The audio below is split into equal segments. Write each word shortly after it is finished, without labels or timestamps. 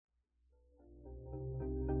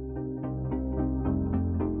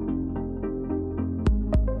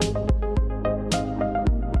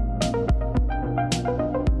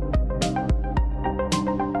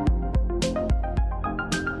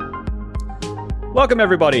Welcome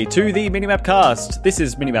everybody to the Minimap Cast. This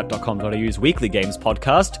is minimap.com.au's weekly games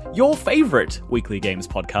podcast, your favourite weekly games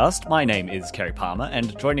podcast. My name is Kerry Palmer,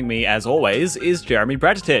 and joining me as always is Jeremy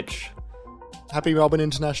Bratatich. Happy Melbourne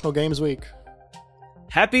International Games Week.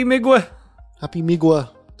 Happy Migwa. Happy Migwa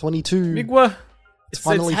 22. Migwa. It's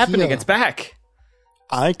finally happening. here. It's back.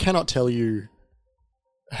 I cannot tell you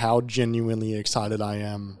how genuinely excited I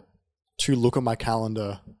am to look at my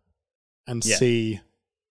calendar and see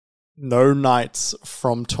no nights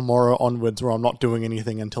from tomorrow onwards where I'm not doing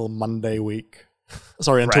anything until Monday week.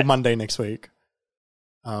 Sorry, until Monday next week.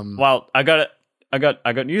 Well, I got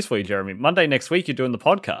news for you, Jeremy. Monday next week, you're doing the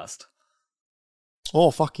podcast. Oh,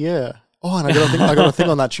 fuck yeah. Oh, and I got a thing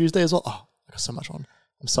on that Tuesday as well. Oh, I got so much on.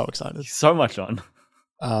 I'm so excited. So much on.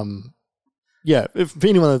 Yeah, for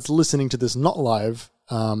anyone that's listening to this not live,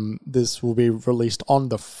 this will be released on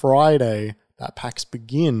the Friday that PAX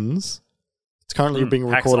begins. It's currently being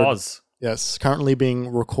recorded. PAX Oz. Yes, currently being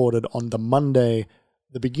recorded on the Monday,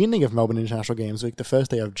 the beginning of Melbourne International Games Week, the first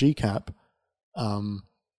day of GCAP.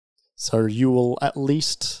 So you will at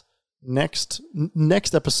least next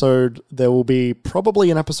episode, there will be probably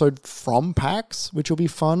an episode from PAX, which will be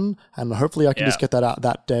fun, and hopefully I can just get that out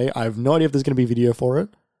that day. I have no idea if there's going to be video for it.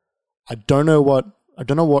 I don't know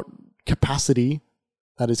what capacity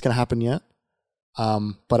that is going to happen yet.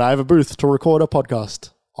 But I have a booth to record a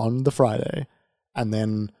podcast on the Friday. And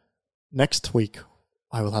then next week,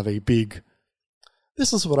 I will have a big,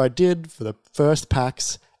 this is what I did for the first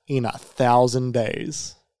PAX in 1,000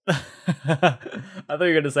 days. I thought you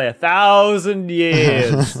were going to say 1,000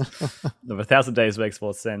 years. No, 1,000 days makes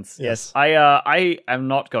more sense. Yes. I am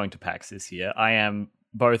not going to PAX this year. I am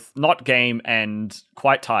both not game and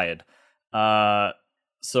quite tired. So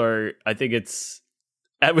I think it's,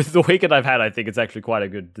 with the weekend I've had, I think it's actually quite a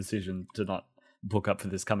good decision to not book up for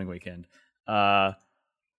this coming weekend.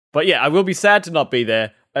 But yeah, I will be sad to not be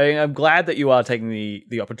there. I'm glad that you are taking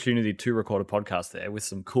the opportunity to record a podcast there with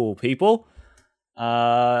some cool people.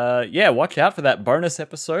 Watch out for that bonus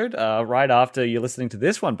episode right after you're listening to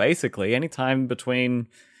this one, basically. Anytime between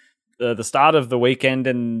the start of the weekend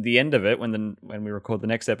and the end of it, when we record the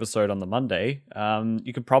next episode on the Monday,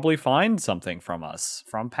 you could probably find something from us,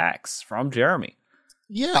 from PAX, from Jeremy.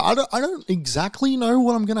 Yeah, I don't exactly know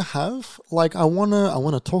what I'm gonna have. Like, I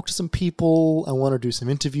wanna talk to some people. I wanna do some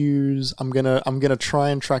interviews. I'm gonna try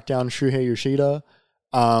and track down Shuhei Yoshida.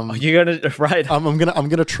 You're gonna right? I'm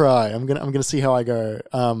gonna try. I'm gonna see how I go.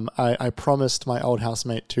 I promised my old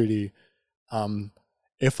housemate Tootie,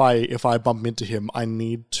 if I bump into him, I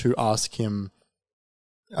need to ask him,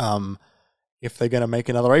 if they're gonna make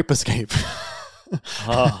another Ape Escape.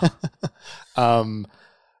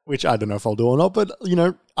 Which I don't know if I'll do or not, but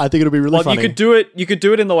I think it'll be really funny. You could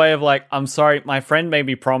do it in the way of like, I'm sorry, my friend made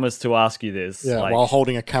me promise to ask you this. Yeah, while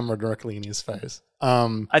holding a camera directly in his face.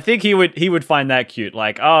 I think he would find that cute.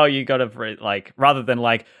 Like, oh, you gotta like, rather than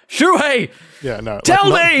like, Shuhei! Yeah, no.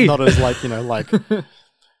 Tell me! Not as like,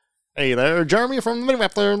 hey there, Jeremy from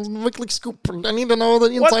Minimap there, Weekly Scoop. I need to know the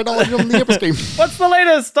inside knowledge on the Ape Escape. What's the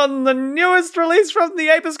latest on the newest release from the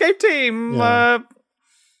Ape Escape team? Yeah.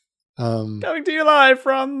 Coming to you live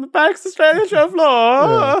from the PAX Australia show floor.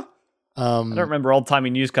 Yeah. I don't remember old-timey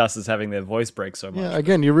newscasters having their voice break so much. Yeah,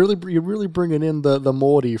 again, you're really bringing in the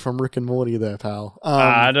Morty from Rick and Morty there, pal.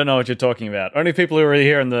 I don't know what you're talking about. Only people who are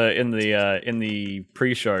here in the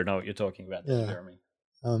pre-show know what you're talking about, Jeremy.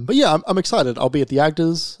 But yeah, I'm excited. I'll be at the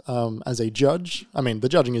Agdas as a judge. I mean, the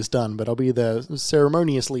judging is done, but I'll be there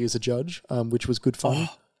ceremoniously as a judge, which was good fun.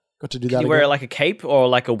 Got to do that. Can you wear like a cape or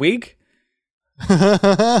like a wig?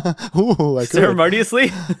 Ooh, ceremoniously,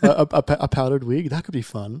 a powdered wig, that could be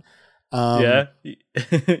fun. You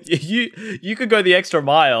could go the extra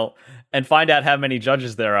mile and find out how many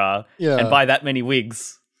judges there are, and buy that many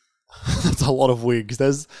wigs. That's a lot of wigs.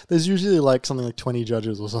 There's usually like something like 20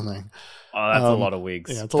 judges or something. Oh, that's a lot of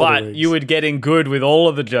wigs. Yeah, it's a lot of wigs. You would get in good with all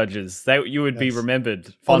of the judges. You would be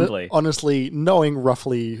remembered fondly. Honestly, knowing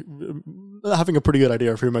roughly, having a pretty good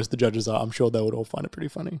idea of who most of the judges are, I'm sure they would all find it pretty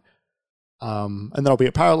funny. And then I'll be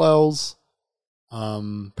at Parallels.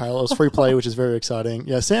 Parallels free play, which is very exciting.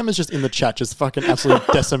 Yeah, Sam is just in the chat, just fucking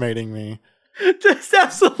absolutely decimating me. Just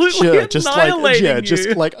absolutely annihilating you.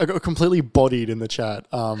 Just like completely bodied in the chat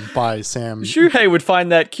by Sam. Shuhei would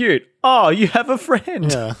find that cute. Oh, you have a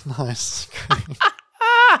friend. Yeah, nice.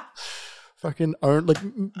 Fucking owned. Like,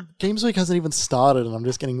 Games Week hasn't even started and I'm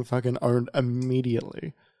just getting fucking owned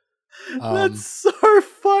immediately. That's so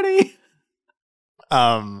funny.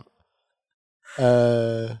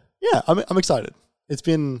 Yeah, I'm excited. It's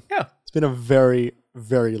been a very,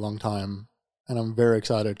 very long time, and I'm very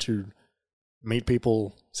excited to meet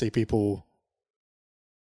people, see people,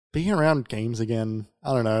 being around games again.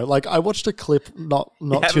 I don't know. Like I watched a clip not You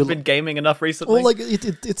too haven't been gaming enough recently? well, like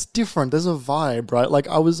it's different. There's a vibe, right? Like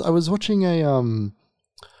I was watching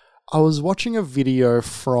a video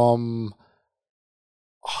from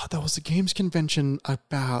there was a games convention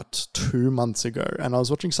about 2 months ago, and I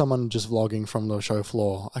was watching someone just vlogging from the show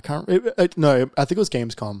floor. I can't. No, I think it was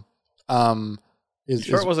Gamescom.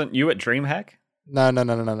 It wasn't you at DreamHack? No.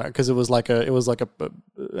 Because it was like an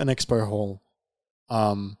expo hall.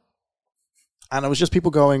 And it was just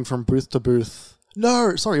people going from booth to booth.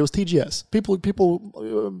 No, sorry, it was TGS. People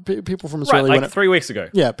from Australia. Right, like 3 weeks ago.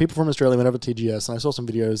 Yeah, people from Australia went over to TGS, and I saw some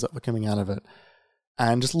videos that were coming out of it.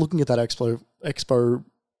 And just looking at that expo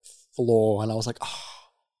floor, and I was like,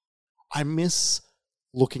 I miss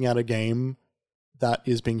looking at a game that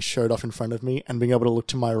is being showed off in front of me and being able to look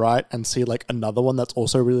to my right and see like another one that's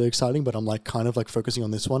also really exciting, but I'm like kind of like focusing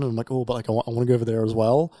on this one, and I'm like, but like I want to go over there as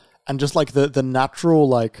well. And just like the natural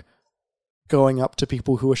like going up to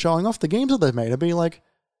people who are showing off the games that they've made and being like,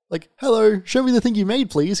 hello, show me the thing you made,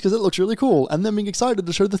 please, because it looks really cool. And then being excited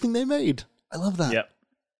to show the thing they made. I love that. Yep.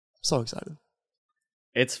 I'm so excited.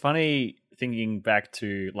 It's funny thinking back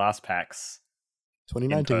to last PAX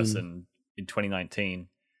 2019. in person in 2019,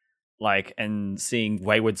 like, and seeing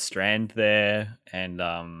Wayward Strand there, and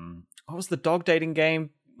what was the dog dating game?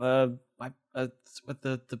 With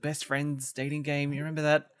the best friends dating game. You remember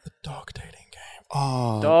that? The dog dating game.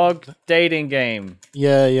 Oh, dog dating game.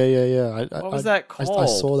 Yeah. What was that called? I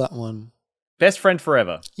saw that one. Best Friend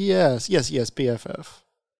Forever. Yes, BFF.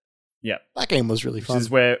 Yeah, that game was really fun. This is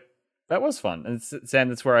where that was fun, and Sam,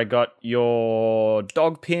 that's where I got your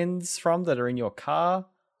dog pins from that are in your car.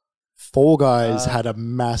 Fall Guys had a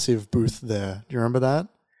massive booth there. Do you remember that?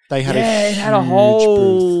 They had it had a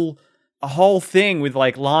whole thing with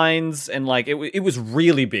like lines, and like it was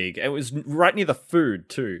really big. It was right near the food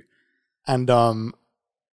too. And it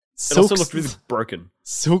also looked really broken.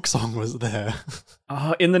 Silksong was there.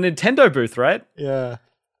 In the Nintendo booth, right? Yeah.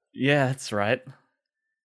 Yeah, that's right.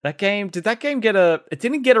 Did that game get it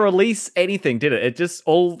didn't get a release anything, did it? It just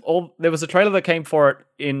there was a trailer that came for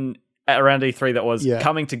it around E3 that was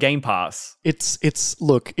coming to Game Pass. It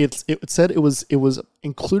said it was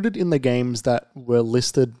included in the games that were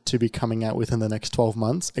listed to be coming out within the next 12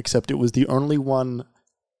 months, except it was the only one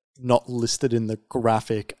not listed in the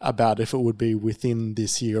graphic about if it would be within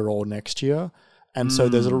this year or next year. And so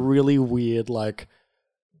there's a really weird like,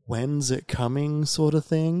 when's it coming sort of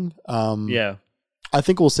thing. Yeah. I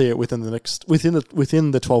think we'll see it within the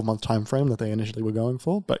 12-month time frame that they initially were going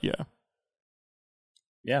for, but yeah.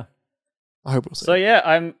 Yeah. I hope we'll see. So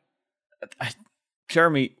yeah,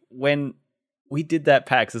 Jeremy, when we did that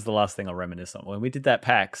PAX, is the last thing I'll reminisce on. When we did that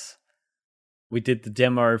PAX, we did the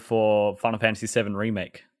demo for Final Fantasy VII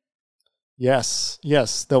Remake. Yes,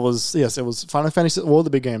 it was Final Fantasy, all the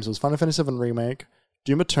big games. It was Final Fantasy VII Remake,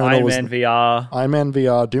 Doom Eternal, Iron Man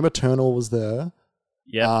VR, Doom Eternal was there.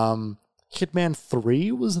 Yeah. Hitman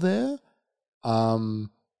 3 was there.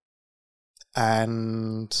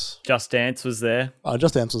 And Just Dance was there.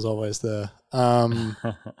 Just Dance was always there.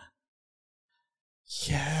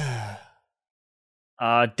 Yeah.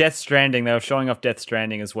 Death Stranding, they were showing off Death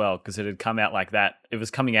Stranding as well, because it had come out like that. It was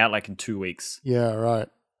coming out like in 2 weeks. Yeah, right.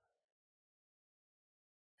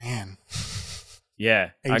 Man. Yeah,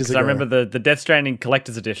 because I remember the Death Stranding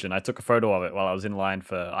Collector's Edition. I took a photo of it while I was in line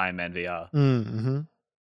for Iron Man VR. Mm-hmm.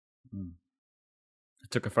 I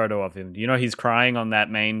took a photo of him. You know, he's crying on that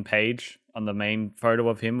main page, on the main photo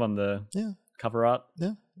of him on the cover art.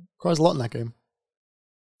 Yeah, cries a lot in that game.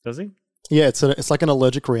 Does he? Yeah, it's like an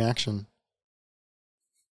allergic reaction.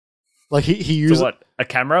 Like he uses to what? A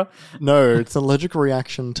camera? No, it's an allergic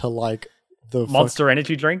reaction to like the Monster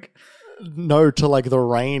Energy drink. No, to like the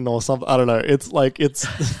rain or something. I don't know. It's like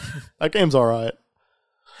that game's all right.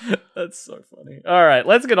 That's so funny. All right,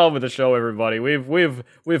 let's get on with the show, everybody. We've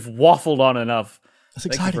waffled on enough. That's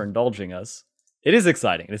Thank exciting. you for indulging us. It is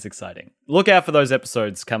exciting. Look out for those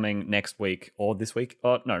episodes coming next week or this week.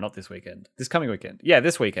 Oh no, not this weekend. This coming weekend. Yeah,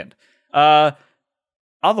 this weekend.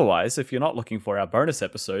 Otherwise, if you're not looking for our bonus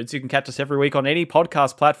episodes, you can catch us every week on any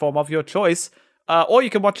podcast platform of your choice, or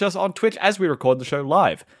you can watch us on Twitch as we record the show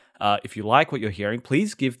live. If you like what you're hearing,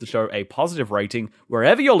 please give the show a positive rating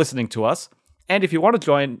wherever you're listening to us. And if you want to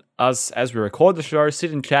join us as we record the show,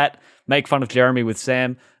 sit and chat, make fun of Jeremy with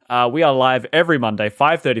Sam, we are live every Monday,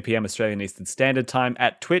 5:30 p.m. Australian Eastern Standard Time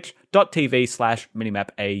at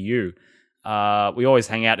twitch.tv/minimapau. We always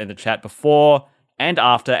hang out in the chat before and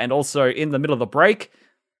after, and also in the middle of the break.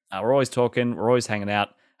 We're always talking, we're always hanging out.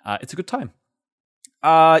 It's a good time.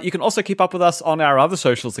 You can also keep up with us on our other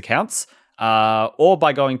socials accounts, or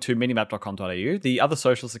by going to minimap.com.au. The other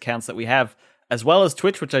socials accounts that we have as well as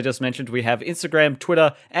Twitch, which I just mentioned. We have Instagram,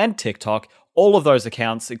 Twitter, and TikTok. All of those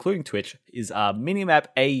accounts, including Twitch, is Minimap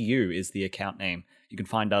AU is the account name. You can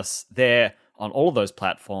find us there on all of those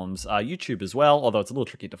platforms. YouTube as well, although it's a little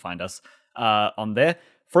tricky to find us on there.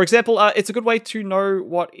 For example, it's a good way to know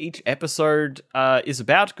what each episode is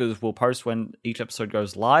about, because we'll post when each episode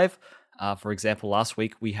goes live. For example, last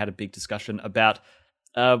week we had a big discussion about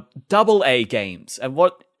AA games and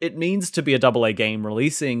what it means to be a AA game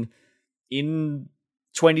releasing in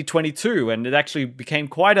 2022, and it actually became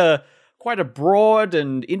quite a broad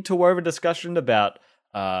and interwoven discussion about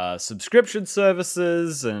subscription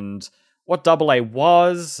services and what AA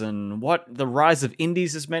was and what the rise of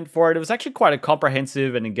indies has meant for it. It was actually quite a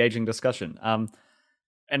comprehensive and engaging discussion.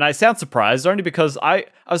 And I sound surprised only because I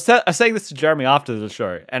was saying this to Jeremy after the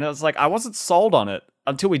show, and it was like I wasn't sold on it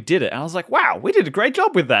until we did it, and I was like, "Wow, we did a great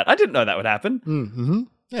job with that. I didn't know that would happen." Mm-hmm.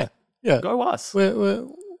 Yeah. Go us.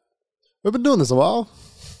 We've been doing this a while.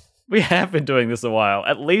 We have been doing this a while,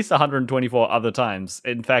 at least 124 other times.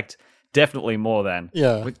 In fact, definitely more than.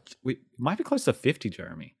 Yeah. We might be close to 50,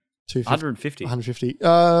 Jeremy. 150. 150.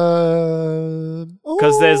 Because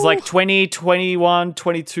there's like 20, 21,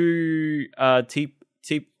 22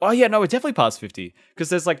 oh yeah, no, we're definitely past 50. Because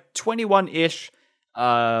there's like 21-ish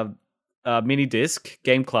mini disc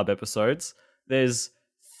Game Club episodes. There's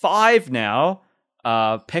 5 now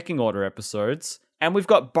pecking order episodes. And we've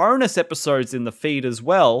got bonus episodes in the feed as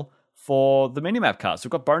well for the Minimap cast.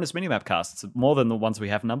 We've got bonus Minimap casts, more than the ones we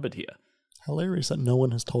have numbered here. Hilarious that no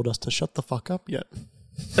one has told us to shut the fuck up yet.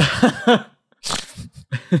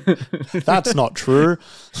 That's not true.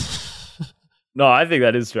 No, I think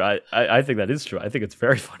that is true. I think that is true. I think it's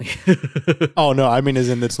very funny. Oh, no, I mean as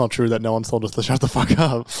in it's not true that no one's told us to shut the fuck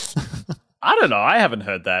up. I don't know. I haven't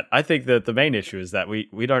heard that. I think that the main issue is that we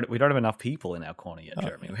don't have enough people in our corner yet,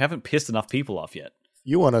 Jeremy. We haven't pissed enough people off yet.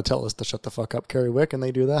 You want to tell us to shut the fuck up, Kerry? Where can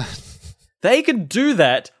they do that? They can do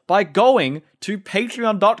that by going to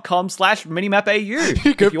patreon.com/minimapau.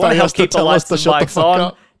 If you want to help keep the lights and mics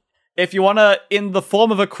on, if you want to, in the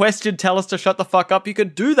form of a question, tell us to shut the fuck up, you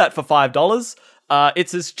could do that for $5.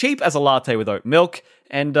 It's as cheap as a latte with oat milk,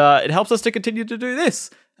 and it helps us to continue to do this.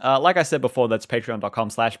 Like I said before, that's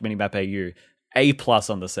patreon.com/minimapau. A+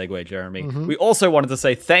 on the segue, Jeremy. Mm-hmm. We also wanted to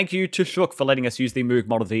say thank you to Shook for letting us use the Moog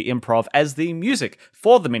Model V Improv as the music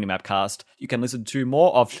for the Minimap cast. You can listen to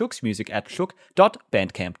more of Shook's music at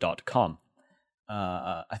shook.bandcamp.com.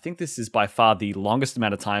 I think this is by far the longest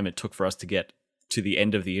amount of time it took for us to get to the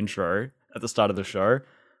end of the intro at the start of the show.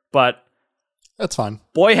 But that's fine.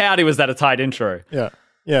 Boy, howdy, was that a tight intro. Yeah,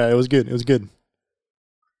 it was good. It was good.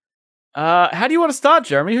 How do you want to start,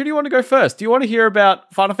 Jeremy? Who do you want to go first? Do you want to hear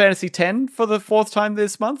about Final Fantasy X for the 4th time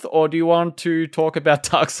this month, or do you want to talk about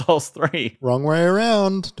Dark Souls 3? Wrong way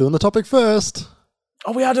around. Doing the topic first.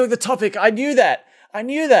 Oh, we are doing the topic. I knew that.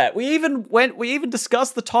 We even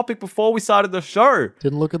discussed the topic before we started the show.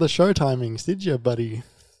 Didn't look at the show timings, did you, buddy?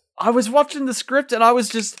 I was watching the script and I was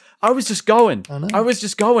just going. I was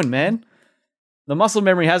just going, man. The muscle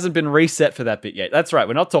memory hasn't been reset for that bit yet. That's right.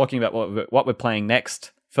 We're not talking about what we're playing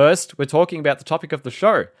next. First, we're talking about the topic of the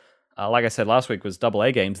show. Like I said, last week was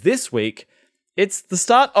AA games. This week, it's the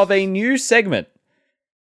start of a new segment.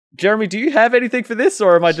 Jeremy, do you have anything for this,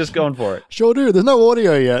 or am I just going for it? Sure do. There's no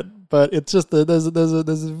audio yet, but it's just there's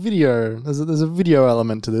a video. There's a video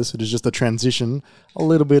element to this, which is just a transition, a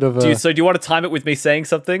little bit of a. So do you want to time it with me saying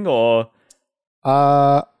something, or?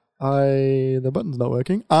 The button's not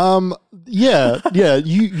working. Yeah.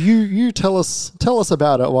 You tell us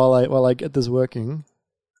about it while I get this working.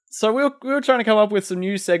 So we were trying to come up with some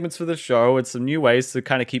new segments for the show and some new ways to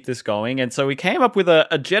kind of keep this going. And so we came up with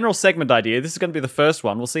a general segment idea. This is going to be the first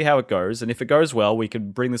one. We'll see how it goes. And if it goes well, we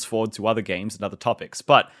can bring this forward to other games and other topics.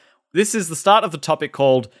 But this is the start of the topic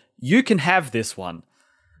called You Can Have This One.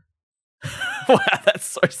 Wow, that's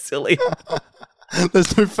so silly.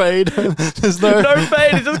 There's no fade. There's no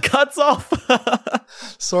fade. It just cuts off.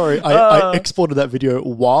 Sorry, I exported that video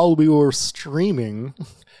while we were streaming.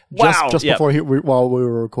 Just before while we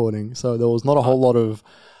were recording, so there was not a whole lot of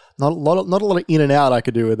not a lot of in and out I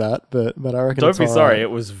could do with that, but I reckon. Don't be sorry, right.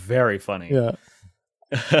 It was very funny. Yeah.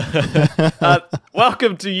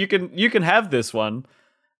 Welcome to you can have this one,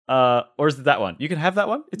 or is it that one? You can have that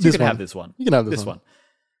one. It's you can have this one. You can have this one.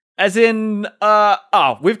 As in,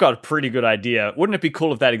 we've got a pretty good idea. Wouldn't it be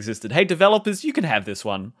cool if that existed? Hey, developers, you can have this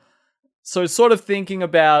one. So, sort of thinking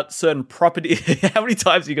about certain property. How many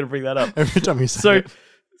times are you going to bring that up? Every time you say it.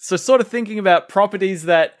 So sort of thinking about properties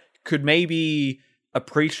that could maybe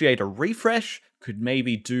appreciate a refresh, could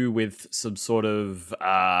maybe do with some sort of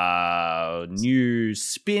new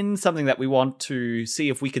spin, something that we want to see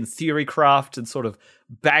if we can theory craft and sort of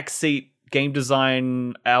backseat game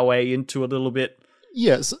design our way into a little bit.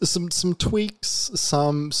 Yes, some tweaks,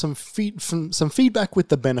 some feedback with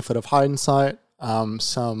the benefit of hindsight,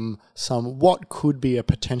 some what could be a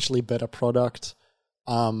potentially better product.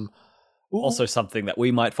 Also something that we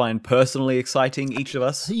might find personally exciting, each of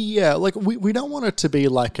us. Yeah, like we don't want it to be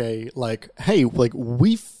like hey, like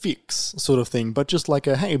we fix sort of thing, but just like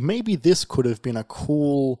hey, maybe this could have been a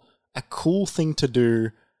cool thing to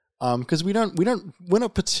do. Because we're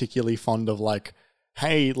not particularly fond of like,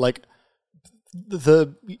 hey, like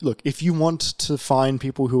look, if you want to find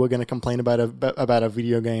people who are going to complain about a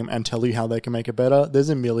video game and tell you how they can make it better, there's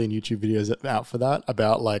a million YouTube videos out for that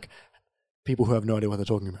about like people who have no idea what they're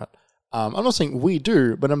talking about. I'm not saying we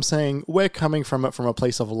do, but I'm saying we're coming from it from a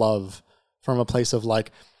place of love, from a place of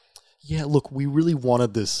like, yeah, look, we really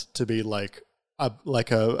wanted this to be like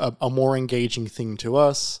a more engaging thing to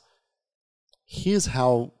us. Here's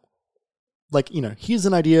how. Like, you know, here's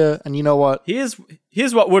an idea, and you know what? Here's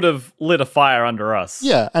what would have lit a fire under us.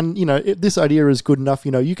 Yeah, and, you know, if this idea is good enough,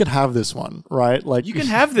 you know, you can have this one, right? Like you can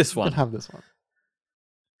have this one. You can have this one.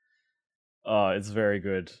 Oh, it's very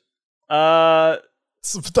good. That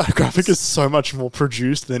graphic is so much more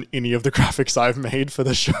produced than any of the graphics I've made for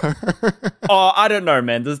the show. Oh, I don't know,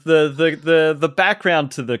 man. The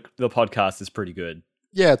background to the podcast is pretty good.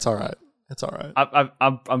 Yeah, it's all right. It's all right.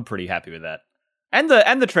 I'm pretty happy with that. And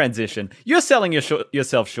the transition. You're selling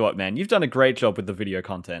yourself short, man. You've done a great job with the video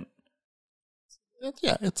content.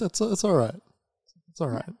 Yeah, it's all right. It's all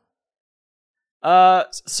right.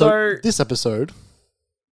 So this episode,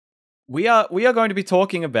 we are going to be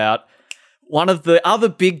talking about one of the other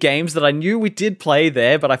big games that I knew we did play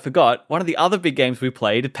there, but I forgot. One of the other big games we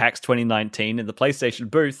played at PAX 2019 in the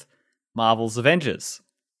PlayStation booth, Marvel's Avengers.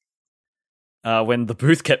 When the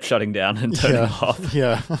booth kept shutting down and turning off.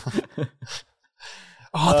 Yeah.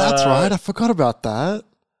 Oh, that's right. I forgot about that.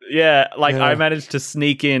 Yeah, I managed to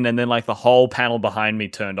sneak in, and then like the whole panel behind me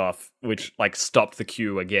turned off, which like stopped the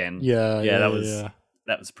queue again.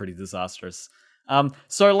 That was pretty disastrous.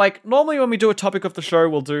 So like normally when we do a topic of the show,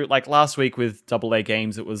 we'll do like last week with AA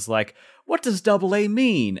games. It was like, what does AA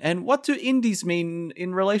mean, and what do indies mean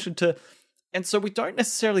in relation to? And so we don't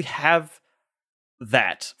necessarily have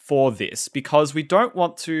that for this because we don't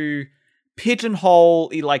want to pigeonhole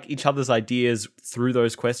like each other's ideas through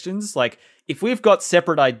those questions. Like if we've got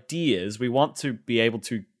separate ideas, we want to be able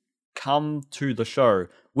to come to the show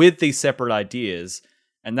with these separate ideas,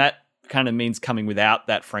 and that kind of means coming without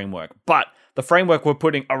that framework. But the framework we're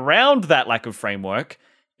putting around that lack of framework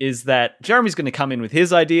is that Jeremy's going to come in with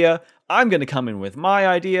his idea, I'm going to come in with my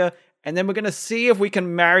idea, and then we're going to see if we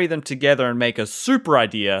can marry them together and make a super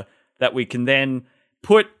idea that we can then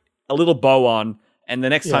put a little bow on. And the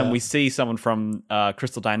next time we see someone from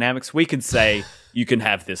Crystal Dynamics, we can say, "You can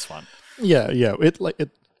have this one." Yeah. It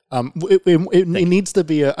needs to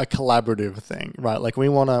be a collaborative thing, right? Like we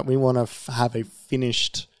wanna have a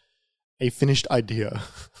finished idea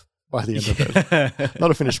by the end of it.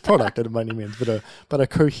 Not a finished product by any means, but a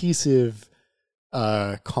cohesive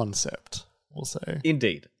concept, we'll say.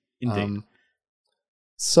 Indeed.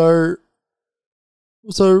 So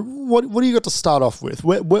what do you got to start off with?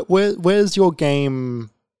 Where's your game?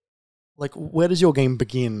 Like, where does your game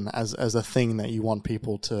begin as a thing that you want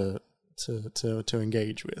people to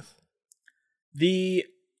engage with?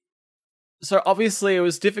 So obviously it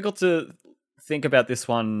was difficult to think about this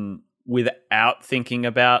one without thinking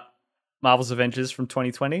about Marvel's Avengers from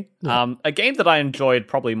 2020. Yeah. A game that I enjoyed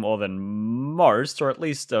probably more than most, or at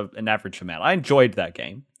least an average amount. I enjoyed that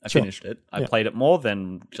game. I finished it. I played it more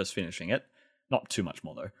than just finishing it. Not too much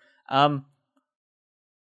more though.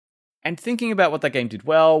 And thinking about what that game did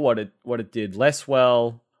well, what it did less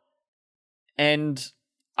well, and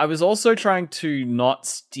I was also trying to not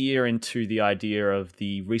steer into the idea of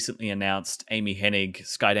the recently announced Amy Hennig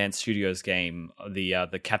Skydance Studios game,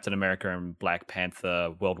 the Captain America and Black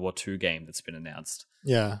Panther World War II game that's been announced.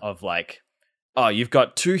 Yeah. Of like, oh, you've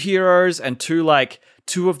got two heroes and two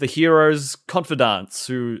of the heroes' confidants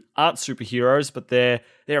who aren't superheroes, but they're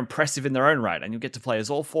impressive in their own right, and you'll get to play as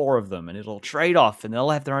all four of them, and it'll trade off, and they'll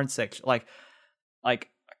have their own section. I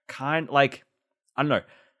don't know.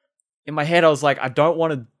 In my head, I was like, I don't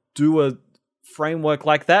want to do a framework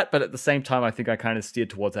like that, but at the same time, I think I kind of steered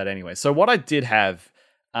towards that anyway. So what I did have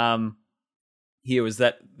here was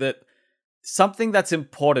that something that's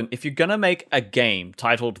important, if you're going to make a game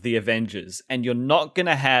titled The Avengers, and you're not going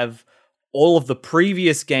to have all of the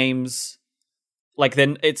previous games, like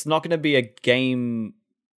then it's not going to be a game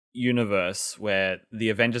universe where the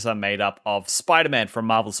Avengers are made up of Spider-Man from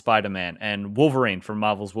Marvel's Spider-Man and Wolverine from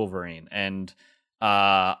Marvel's Wolverine and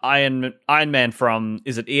Iron Man from,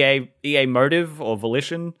 is it EA Motive or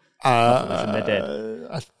Volition? They're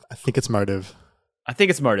dead. I think it's Motive. I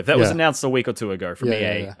think it's Motive. That was announced a week or two ago from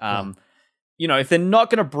EA. You know, if they're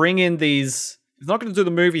not going to bring in these, if they're not going to do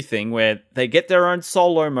the movie thing where they get their own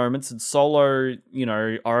solo moments and solo, you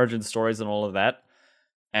know, origin stories and all of that,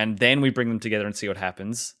 and then we bring them together and see what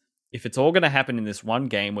happens. If it's all going to happen in this one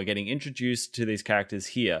game, we're getting introduced to these characters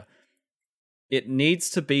here. It needs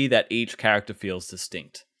to be that each character feels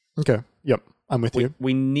distinct. Okay. Yep. I'm with you.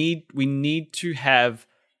 We need to have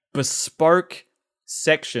bespoke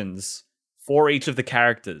sections for each of the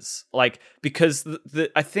characters. Like, because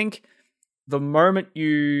I think the moment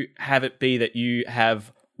you have it be that you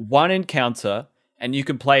have one encounter and you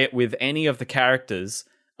can play it with any of the characters,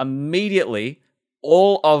 immediately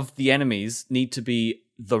all of the enemies need to be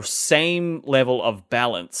the same level of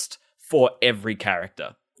balanced for every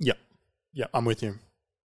character. Yep. Yeah, I'm with you.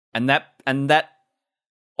 And that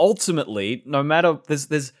ultimately, no matter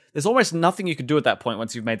there's almost nothing you can do at that point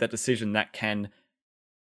once you've made that decision that can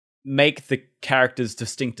make the characters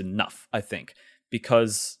distinct enough, I think.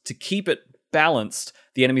 Because to keep it balanced,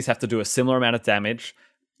 the enemies have to do a similar amount of damage.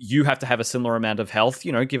 You have to have a similar amount of health,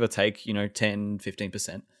 you know, give or take, you know, 10,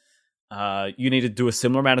 15%. You need to do a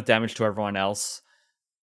similar amount of damage to everyone else.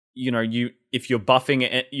 You know, if you're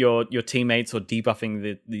buffing your teammates or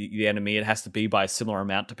debuffing the enemy, it has to be by a similar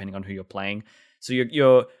amount depending on who you're playing. So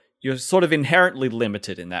you're sort of inherently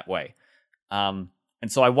limited in that way. And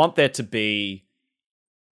so I want there to be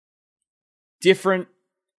different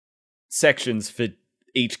sections for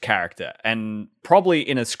each character, and probably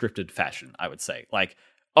in a scripted fashion, I would say. Like,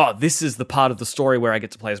 oh, this is the part of the story where I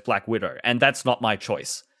get to play as Black Widow, and that's not my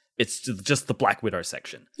choice. It's just the Black Widow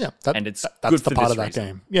section. Yeah, and it's that's good the for part this of that reason.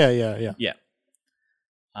 game.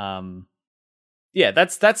 Yeah.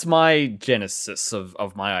 That's my genesis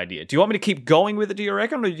of my idea. Do you want me to keep going with it, do you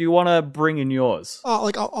reckon, or do you want to bring in yours?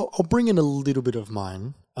 I'll bring in a little bit of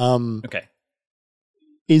mine. Okay.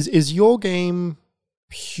 Is your game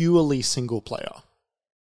purely single player?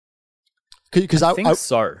 Because I think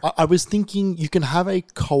so. I was thinking you can have a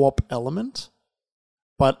co-op element,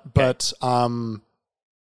 but I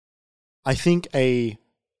think a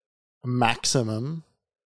maximum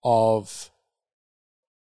of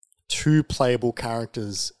 2 playable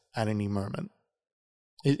characters at any moment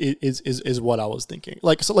is what I was thinking.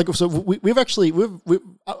 We've actually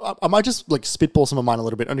I might just like spitball some of mine a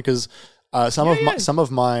little bit, only because some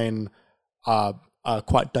of mine are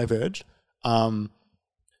quite diverged.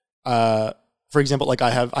 For example, like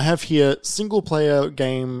I have here single player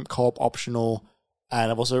game co-op optional,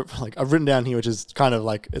 and I've also I've written down here, which is kind of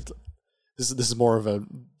like this is more of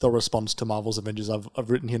the response to Marvel's Avengers. I've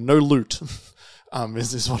written here no loot.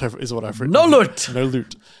 Is what I've written. No loot. No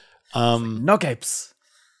loot. No capes.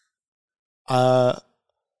 One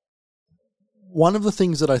of the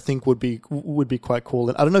things that I think would be quite cool,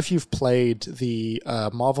 and I don't know if you've played the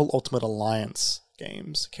Marvel Ultimate Alliance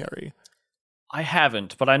games, Kerry. I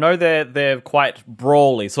haven't, but I know they're quite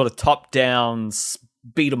brawly, sort of top-down,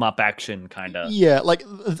 beat-em-up action, kind of. Yeah, like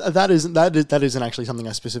that isn't actually something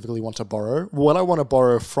I specifically want to borrow. What I want to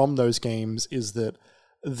borrow from those games is that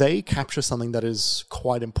they capture something that is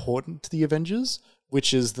quite important to the Avengers,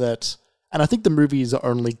 which is that, and I think the movies are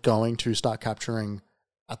only going to start capturing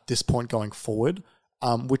at this point going forward,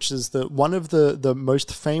 which is that one of the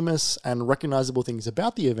most famous and recognizable things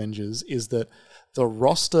about the Avengers is that the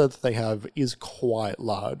roster that they have is quite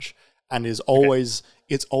large and is always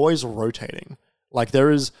it's always rotating. Like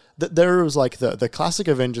there is like the classic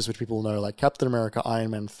Avengers, which people know, like Captain America,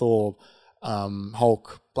 Iron Man, Thor,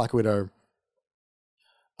 Hulk, Black Widow.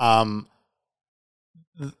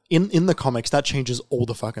 In the comics, that changes all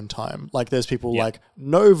the fucking time. Like there's people like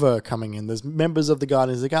Nova coming in. There's members of the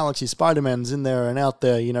Guardians of the Galaxy. Spider-Man's in there and out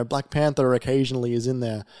there. You know, Black Panther occasionally is in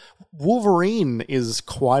there. Wolverine is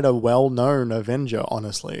quite a well-known Avenger,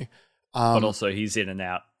 honestly. But also he's in and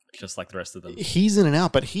out, just like the rest of them. He's in and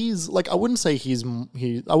out, but he's like, I wouldn't say he's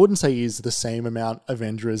the same amount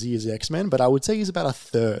Avenger as he is X-Men, but I would say he's about a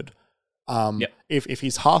third. If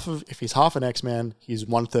he's half an X-Man, he's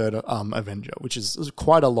 1/3 Avenger, which is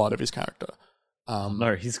quite a lot of his character.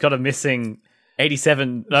 No, he's got a missing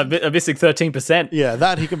 87, a missing 13%. Yeah,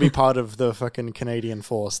 that he can be part of the fucking Canadian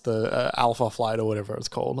force, the Alpha Flight or whatever it's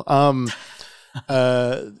called.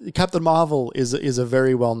 Captain Marvel is a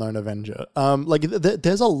very well-known Avenger.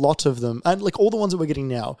 There's a lot of them, and like all the ones that we're getting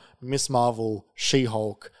now, Miss Marvel,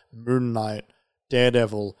 She-Hulk, Moon Knight,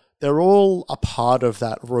 Daredevil. They're all a part of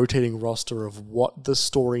that rotating roster of what the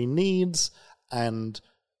story needs, and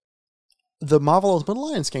the Marvel Ultimate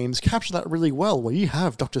Alliance games capture that really well, where you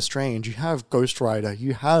have Doctor Strange, you have Ghost Rider,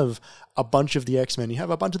 you have a bunch of the X-Men, you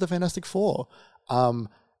have a bunch of the Fantastic Four,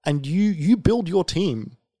 and you build your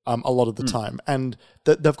team a lot of the time. And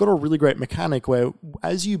they've got a really great mechanic where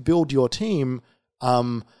as you build your team,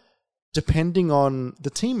 depending on the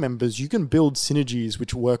team members, you can build synergies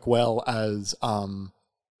which work well as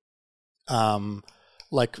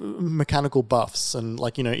like mechanical buffs. And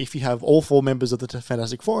like, you know, if you have all 4 members of the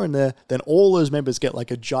Fantastic Four in there, then all those members get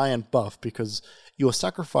like a giant buff because you're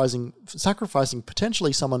sacrificing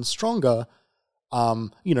potentially someone stronger.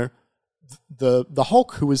 You know, the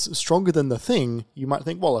Hulk, who is stronger than the Thing, you might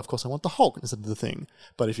think, well, of course I want the Hulk instead of the Thing.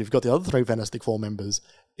 But if you've got the other 3 Fantastic Four members,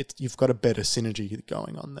 you've got a better synergy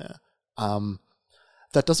going on there.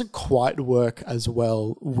 That doesn't quite work as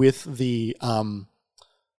well with the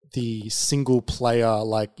single player,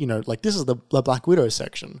 like, you know, like this is the Black Widow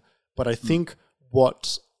section. But I think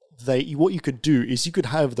what you could do is you could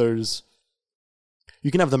have those,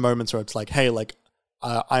 you can have the moments where it's like, hey, like,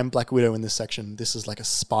 I'm Black Widow in this section. This is like a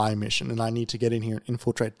spy mission, and I need to get in here and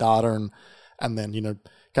infiltrate data, and then, you know,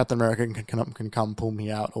 Captain America can come pull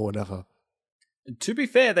me out or whatever. To be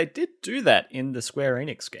fair, they did do that in the Square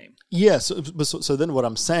Enix game. Yeah, so then what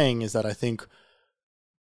I'm saying is that I think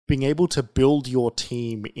being able to build your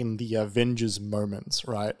team in the Avengers moments,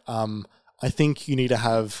 right? I think you need to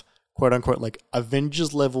have, quote unquote, like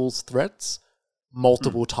Avengers levels threats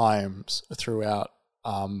multiple times throughout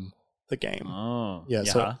the game. Oh, yeah,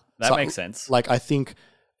 so that makes sense. Like, I think,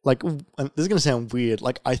 like, and this is going to sound weird,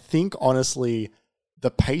 like, I think, honestly,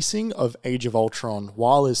 the pacing of Age of Ultron,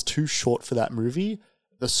 while is too short for that movie,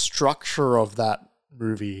 the structure of that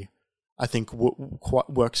movie, I think,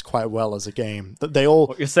 works quite well as a game. They all.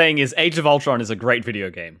 What you're saying is Age of Ultron is a great video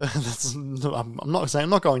game. I'm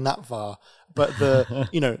not going that far, but the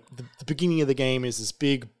you know, the beginning of the game is this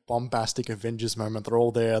big bombastic Avengers moment. They're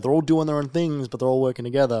all there. They're all doing their own things, but they're all working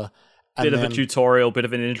together. Bit of a tutorial, bit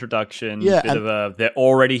of an introduction, they're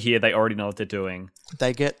already here, they already know what they're doing.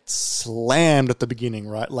 They get slammed at the beginning,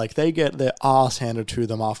 right? Like, they get their ass handed to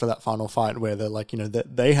them after that final fight where they're like, you know,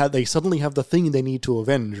 they suddenly have the thing they need to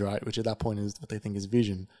avenge, right? Which at that point is what they think is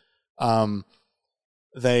Vision.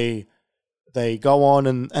 They go on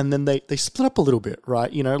and then they split up a little bit,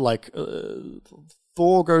 right? You know, like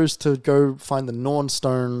Thor goes to go find the Norn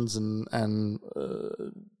Stones and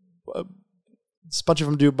a bunch of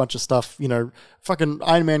them do a bunch of stuff, you know. Fucking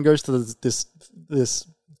Iron Man goes to this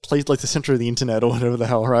place like the center of the internet or whatever the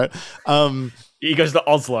hell, right? He goes to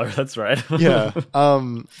Oslo, that's right. Yeah.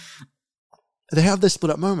 They have their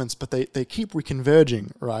split up moments, but they keep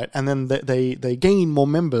reconverging, right? And then they gain more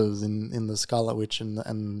members in the Scarlet Witch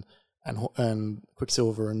and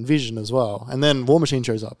Quicksilver and Vision as well. And then War Machine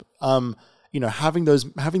shows up. You know, having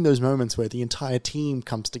those moments where the entire team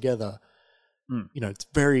comes together, you know, it's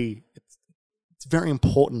very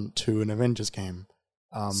important to an Avengers game.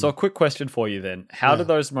 So a quick question for you then. How do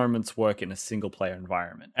those moments work in a single player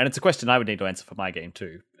environment? And it's a question I would need to answer for my game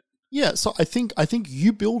too. Yeah, so I think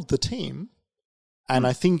you build the team and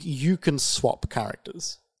I think you can swap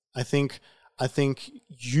characters. I think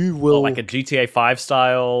you will, like a GTA 5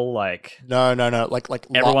 style, like No. Like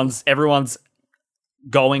everyone's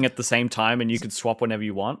going at the same time and you can swap whenever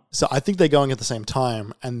you want. So I think they're going at the same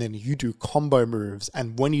time and then you do combo moves,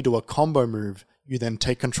 and when you do a combo move, you then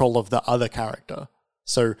take control of the other character.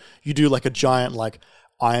 So you do like a giant, like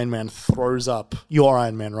Iron Man throws up, you're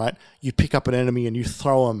Iron Man, right? You pick up an enemy and you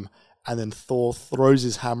throw him, and then Thor throws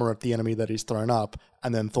his hammer at the enemy that he's thrown up,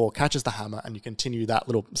 and then Thor catches the hammer and you continue that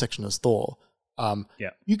little section as Thor.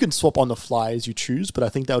 You can swap on the fly as you choose, but I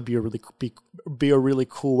think that would be a really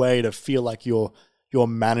cool way to feel like you're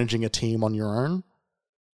managing a team on your own.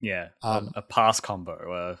 Yeah, a pass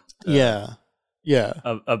combo. Yeah.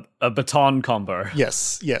 A baton combo.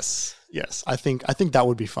 Yes. I think that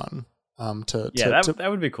would be fun. That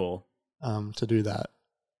would be cool. To do that,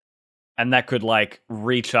 and that could like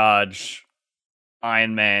recharge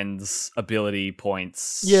Iron Man's ability points.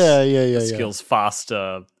 Skills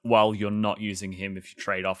faster while you're not using him if you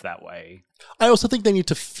trade off that way. I also think they need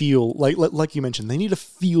to feel like you mentioned, they need to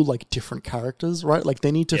feel like different characters, right? Like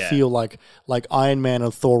they need to feel like Iron Man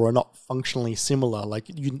and Thor are not functionally similar. Like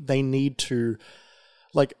they need to,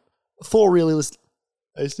 like Thor really is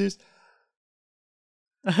this.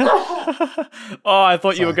 I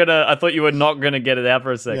thought you were not gonna get it out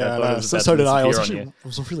for a second. Yeah, so did I. I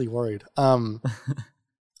was really worried.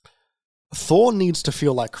 Thor needs to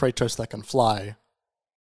feel like Kratos that can fly.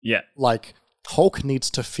 Yeah. Like Hulk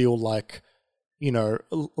needs to feel like, you know,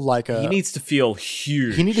 like a. He needs to feel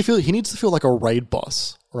huge. He needs to feel like a raid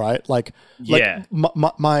boss, right? Like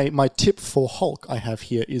my tip for Hulk I have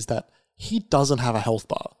here is that he doesn't have a health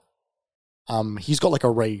bar. He's got like a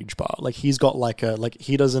rage bar. Like he's got like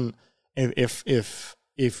he doesn't.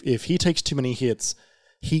 If he takes too many hits,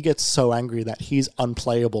 he gets so angry that he's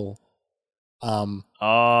unplayable for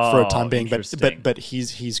a time being. But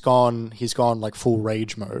he's gone like full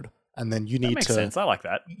rage mode, and then you need makes sense. I like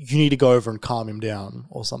that. You need to go over and calm him down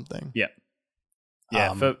or something. Yeah.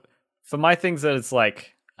 Yeah. For my things that it's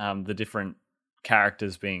like the different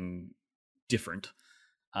characters being different.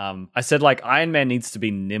 I said like Iron Man needs to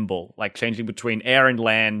be nimble, like changing between air and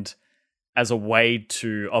land as a way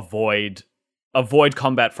to avoid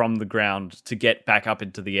combat from the ground to get back up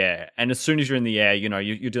into the air. And as soon as you're in the air, you know,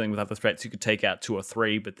 you're dealing with other threats. You could take out 2 or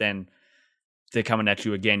 3, but then they're coming at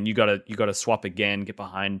you again. You gotta swap again, get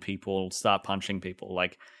behind people, start punching people.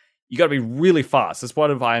 Like, you gotta be really fast. That's one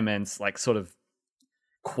of Iron Man's like sort of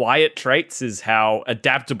quiet traits, is how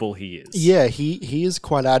adaptable he is. Yeah, he is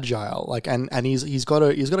quite agile. Like, and he's got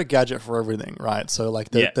a gadget for everything, right? So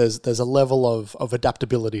like there's a level of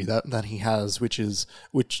adaptability that he has, which is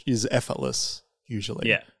effortless usually.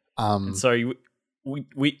 Yeah. And so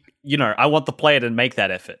we you know, I want the player to make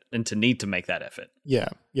that effort and to need to make that effort. Yeah.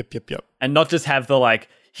 Yep. And not just have the like,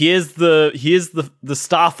 here's the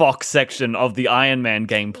Star Fox section of the Iron Man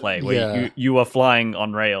gameplay where you are flying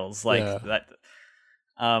on rails like that.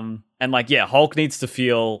 And like, yeah, Hulk needs to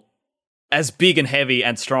feel as big and heavy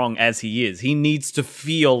and strong as he is. He needs to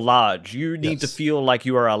feel large. You need to feel like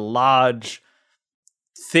you are a large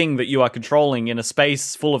thing that you are controlling in a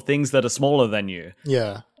space full of things that are smaller than you.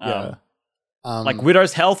 Yeah. Like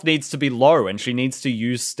Widow's health needs to be low and she needs to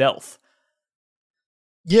use stealth.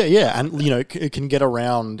 Yeah, and you know, it can get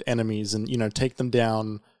around enemies and, you know, take them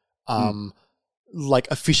down like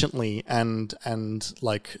efficiently and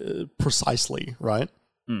like precisely, right?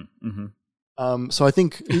 Mm-hmm. So I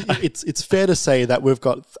think it's fair to say that we've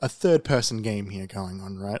got a third person game here going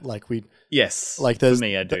on, right? Like like for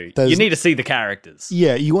me, I do. You need to see the characters.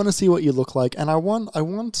 Yeah, you want to see what you look like, and I want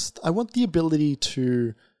the ability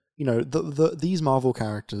to, you know, these Marvel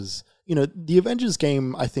characters. You know, the Avengers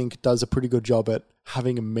game, I think, does a pretty good job at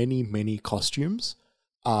having many costumes.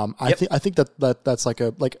 I think that's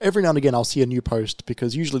like every now and again I'll see a new post,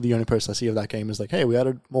 because usually the only post I see of that game is like, hey, we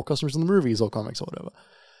added more costumes in the movies or comics or whatever.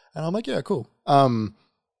 And I'm like, yeah, cool.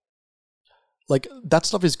 Like that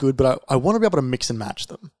stuff is good, but I want to be able to mix and match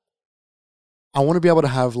them. I want to be able to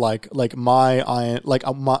have like my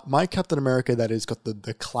Captain America that has got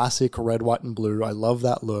the classic red, white, and blue. I love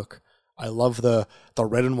that look. I love the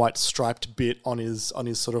red and white striped bit on his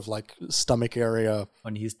sort of like stomach area,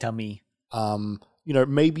 on his tummy. You know,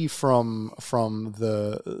 maybe from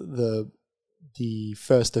the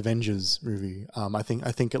first Avengers movie. I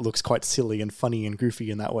think it looks quite silly and funny and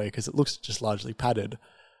goofy in that way, because it looks just largely padded.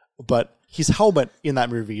 But his helmet in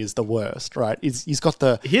that movie is the worst, right? He's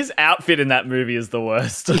got his outfit in that movie is the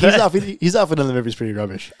worst. his outfit in the movie is pretty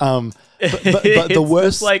rubbish. But the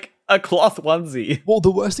worst, like a cloth onesie. Well,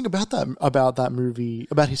 the worst thing about that movie,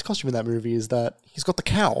 about his costume in that movie, is that he's got the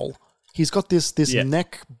cowl. He's got this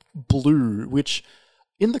neck blue, which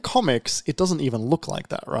in the comics, it doesn't even look like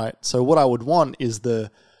that, right? So what I would want is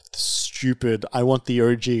the stupid, I want the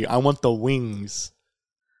OG, I want the wings.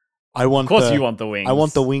 Of course you want the wings. I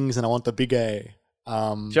want the wings and I want the big A.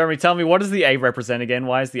 Jeremy, tell me, what does the A represent again?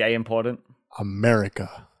 Why is the A important?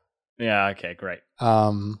 America. Yeah, okay, great.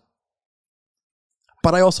 But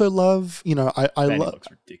I also love, you know, I love...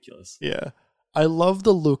 looks ridiculous. Yeah. I love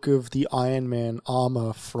the look of the Iron Man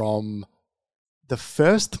armor from the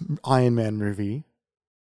first Iron Man movie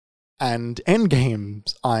and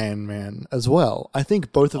Endgame's Iron Man as well. I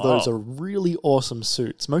think both of those are really awesome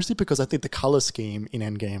suits, mostly because I think the color scheme in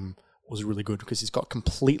Endgame was really good, because he's got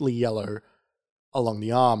completely yellow along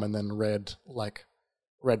the arm and then red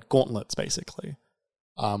gauntlets, basically,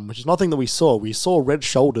 which is nothing that we saw. We saw red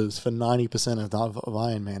shoulders for 90% of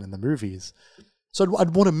Iron Man in the movies. So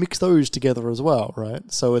I'd want to mix those together as well,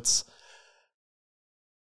 right? So it's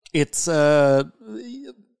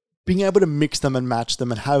being able to mix them and match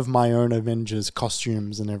them and have my own Avengers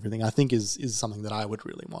costumes and everything, I think is something that I would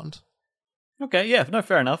really want. Okay, yeah, no,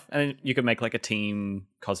 fair enough. And you could make like a team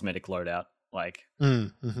cosmetic loadout, like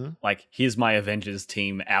like here's my Avengers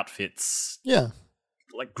team outfits. Yeah,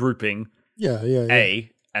 like grouping. Yeah.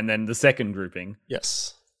 A, and then the second grouping.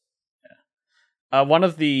 Yes. Yeah. One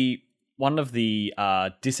of the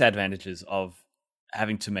disadvantages of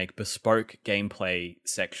having to make bespoke gameplay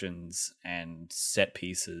sections and set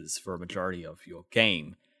pieces for a majority of your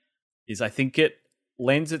game is I think it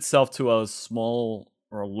lends itself to a small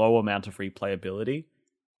or a low amount of replayability,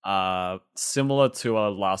 similar to a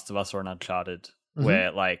Last of Us or an Uncharted,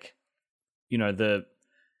 where like, you know, the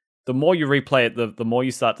more you replay it, the more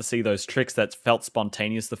you start to see those tricks that felt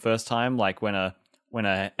spontaneous the first time, like when a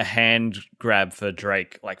hand grab for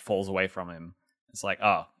Drake like falls away from him. It's like,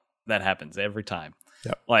 oh, that happens every time.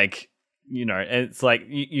 Yep. Like, it's like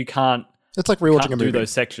you can't. It's like rewatching a movie. Do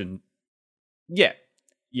those sections. Yeah.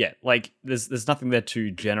 Yeah, like there's nothing there to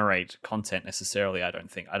generate content necessarily. I don't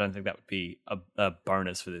think that would be a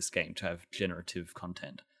bonus for this game to have generative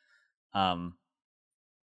content.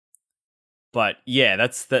 But yeah,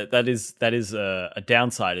 that is a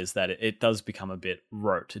downside, is that it does become a bit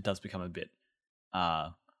rote. It does become a bit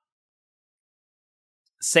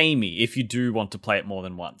samey if you do want to play it more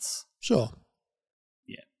than once. Sure.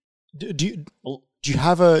 Yeah. Do you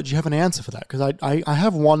have an answer for that? Because I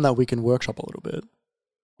have one that we can workshop a little bit.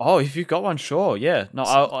 Oh, if you've got one, sure, yeah.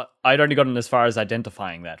 No, I'd only gotten as far as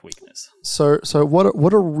identifying that weakness. So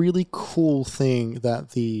what a really cool thing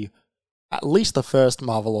that at least the first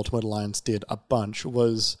Marvel Ultimate Alliance did a bunch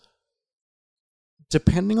was,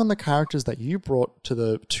 depending on the characters that you brought to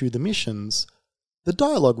the missions, the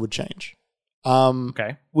dialogue would change.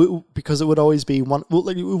 Okay. Because it would always be one. Well,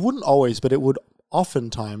 it wouldn't always, but it would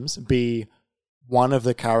oftentimes be one of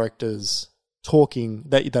the characters talking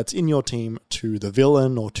that's in your team to the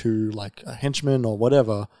villain or to like a henchman or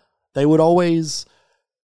whatever. They would always,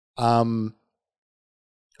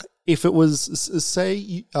 if it was,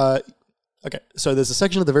 say, okay, so there's a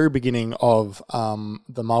section at the very beginning of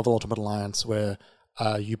the Marvel Ultimate Alliance where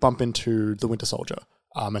you bump into the Winter Soldier,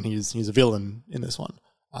 and he's a villain in this one.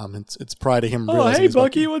 It's prior to him realizing. Oh, hey,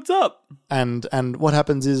 Bucky, what's up? And what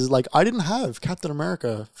happens is, like, I didn't have Captain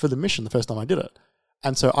America for the mission the first time I did it.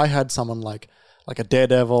 And so I had someone like a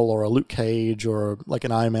Daredevil or a Luke Cage or like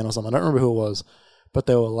an Iron Man or something. I don't remember who it was, but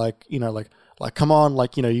they were like, like come on,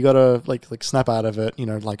 like, you gotta like snap out of it,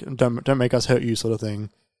 like don't make us hurt you, sort of thing.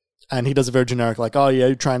 And he does a very generic, like, oh yeah,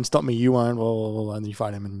 you try and stop me, you won't, blah, blah, blah, and then you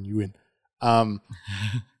fight him and you win.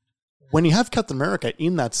 When you have Captain America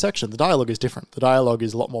in that section, the dialogue is different. The dialogue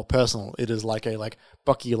is a lot more personal. It is like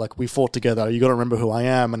Bucky, like, we fought together. You got to remember who I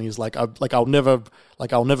am. And he's like, I'll never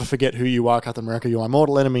forget who you are, Captain America. You're my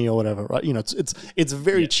mortal enemy, or whatever. Right? It's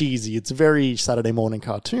very cheesy. It's very Saturday morning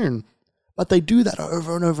cartoon. But they do that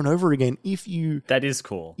over and over and over again. That is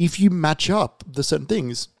cool. If you match up the certain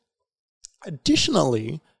things.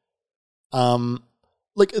 Additionally,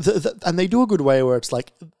 like and they do a good way where it's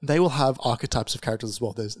like they will have archetypes of characters as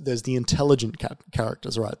well. There's the intelligent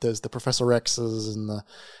characters, right? There's the Professor X's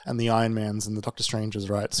and the Iron Mans and the Doctor Stranges,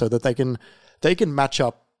 right? So that they can match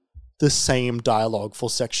up the same dialogue for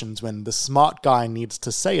sections. When the smart guy needs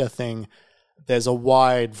to say a thing, there's a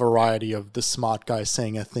wide variety of the smart guy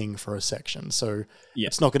saying a thing for a section. So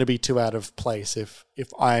It's not going to be too out of place if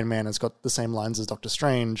Iron Man has got the same lines as Doctor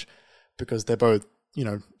Strange, because they're both,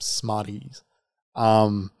 smarties. I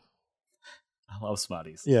love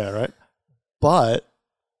Smarties. Yeah, right. But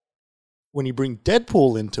when you bring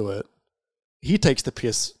Deadpool into it, he takes the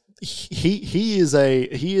piss. He is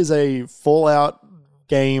a Fallout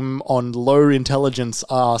game on low intelligence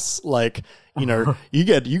ass. Like, you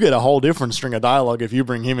get a whole different string of dialogue if you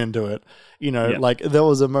bring him into it. Like there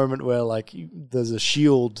was a moment where like there's a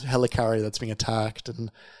SHIELD helicarrier that's being attacked,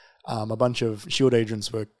 and a bunch of SHIELD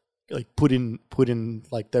agents were like put in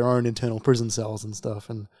like their own internal prison cells and stuff,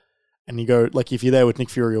 and you go, like, if you're there with Nick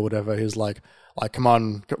Fury or whatever, he's like come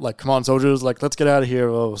on soldiers, like, let's get out of here,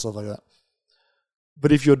 or stuff like that.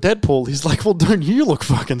 But if you're Deadpool, he's like, well, don't you look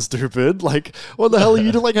fucking stupid, like, what the hell are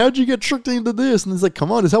you doing? Like, how'd you get tricked into this? And he's like,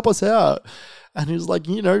 come on, just help us out. And he's like,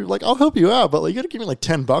 like, I'll help you out, but like, you gotta give me like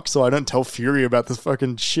 $10 so I don't tell Fury about this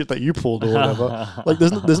fucking shit that you pulled or whatever. Like,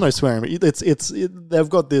 there's no swearing. They've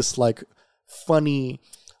got this like funny,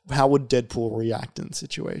 how would Deadpool react in the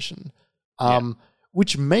situation?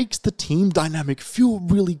 Which makes the team dynamic feel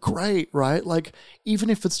really great, right? Like, even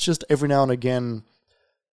if it's just every now and again,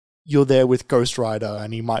 you're there with Ghost Rider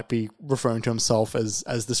and he might be referring to himself as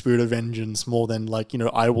the Spirit of Vengeance more than like,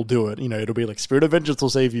 I will do it. It'll be like, Spirit of Vengeance will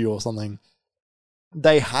save you or something.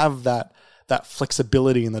 They have that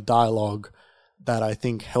flexibility in the dialogue that I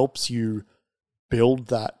think helps you build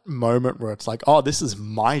that moment where it's like, oh, this is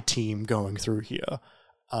my team going through here.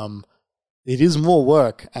 It is more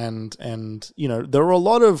work, and there were a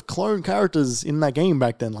lot of clone characters in that game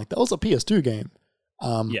back then. Like, that was a PS2 game.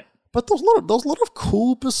 But there was a lot of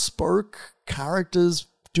cool bespoke characters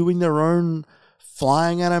doing their own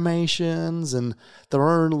flying animations and their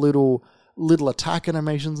own little attack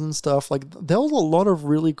animations and stuff. Like, there was a lot of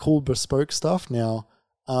really cool bespoke stuff now.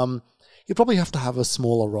 You probably have to have a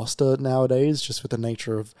smaller roster nowadays, just with the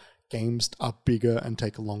nature of games are bigger and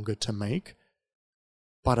take longer to make.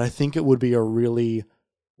 But I think it would be a really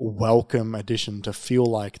welcome addition to feel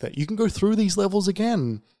like that you can go through these levels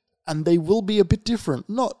again and they will be a bit different.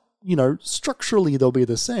 Not, structurally they'll be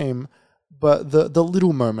the same, but the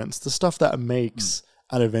little moments, the stuff that makes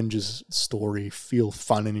an Avengers story feel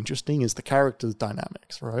fun and interesting is the characters'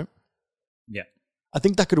 dynamics, right? Yeah. I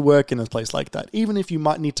think that could work in a place like that. Even if you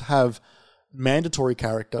might need to have mandatory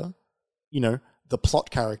character, the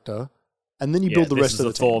plot character, and then you build the rest of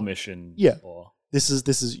the Thor team. mission. Yeah. This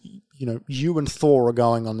is you and Thor are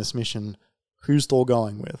going on this mission. Who's Thor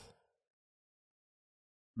going with?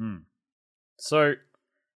 So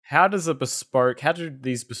how do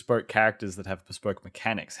these bespoke characters that have bespoke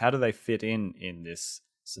mechanics, how do they fit in this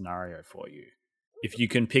scenario for you? If you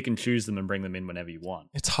can pick and choose them and bring them in whenever you want.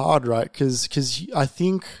 It's hard, right? Because I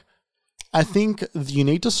think you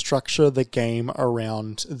need to structure the game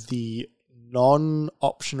around the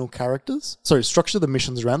non-optional characters. Sorry, structure the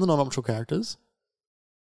missions around the non-optional characters.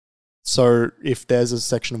 So if there's a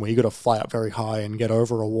section where you got to fly up very high and get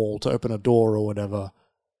over a wall to open a door or whatever,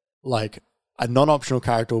 like a non-optional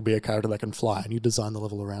character will be a character that can fly, and you design the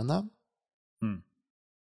level around that.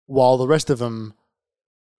 While the rest of them,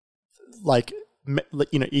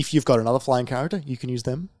 if you've got another flying character, you can use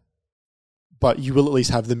them, but you will at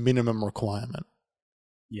least have the minimum requirement.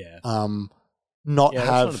 Yeah. That's not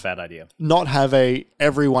a bad idea. Not have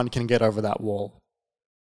everyone can get over that wall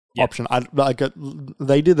option.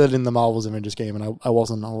 They did that in the Marvel's Avengers game, and I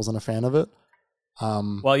wasn't a fan of it.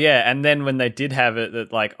 And then when they did have it,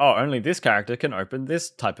 that only this character can open this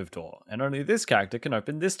type of door, and only this character can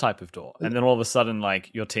open this type of door, and then all of a sudden,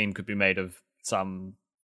 your team could be made of some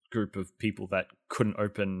group of people that couldn't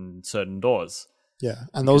open certain doors. Yeah,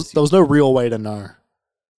 and there was no real way to know.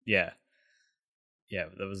 Yeah, it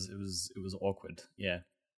was awkward. Yeah.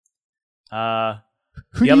 The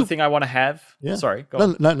other thing I want to have. Yeah. Sorry, go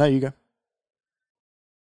on. No, you go.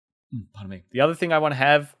 Pardon me. The other thing I want to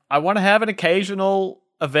have an occasional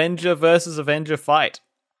Avenger versus Avenger fight.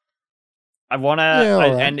 I want to,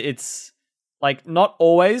 and it's not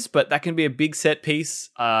always, but that can be a big set piece.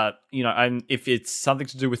 If it's something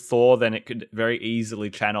to do with Thor, then it could very easily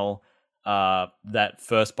channel that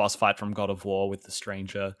first boss fight from God of War with the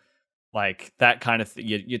Stranger. That kind of thing.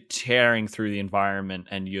 You're tearing through the environment,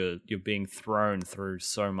 and you're being thrown through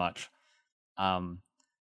so much.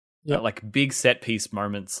 Big set piece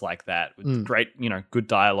moments like that with great, good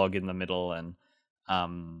dialogue in the middle and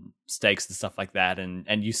stakes and stuff like that,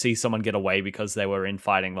 and you see someone get away because they were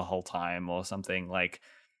infighting the whole time or something.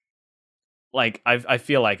 I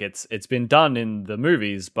feel like it's been done in the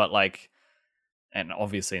movies, but and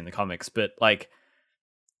obviously in the comics, but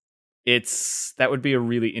that would be a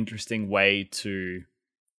really interesting way to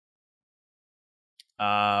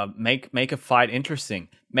make a fight interesting.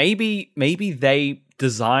 Maybe they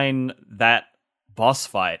design that boss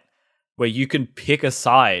fight where you can pick a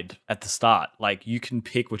side at the start. You can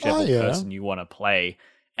pick whichever person you want to play,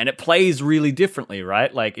 and it plays really differently,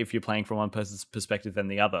 right? If you're playing from one person's perspective than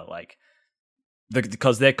the other,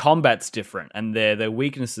 because their combat's different and their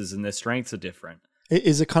weaknesses and their strengths are different.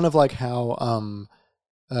 Is it kind of like how I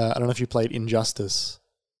don't know if you played Injustice,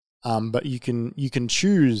 but you can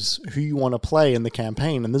choose who you want to play in the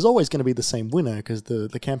campaign, and there's always going to be the same winner because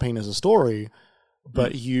the campaign is a story,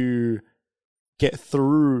 but you get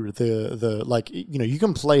through you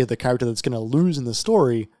can play the character that's going to lose in the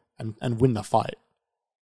story and win the fight.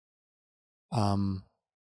 Right.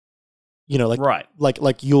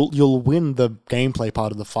 You'll win the gameplay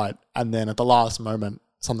part of the fight, and then at the last moment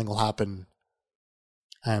something will happen.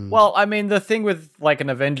 And the thing with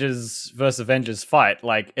an Avengers versus Avengers fight,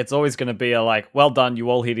 it's always going to be well done,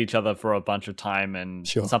 you all hit each other for a bunch of time, and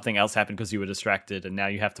something else happened because you were distracted, and now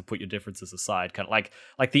you have to put your differences aside. Kind of like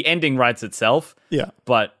the ending writes itself. Yeah,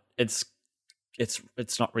 but it's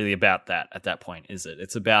not really about that at that point, is it?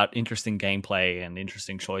 It's about interesting gameplay and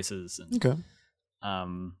interesting choices, and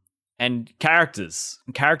and character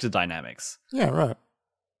dynamics. Yeah, right.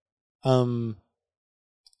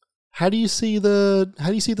 How do you see the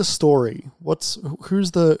story? Who are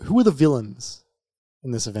the villains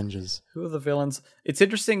in this Avengers? Who are the villains? It's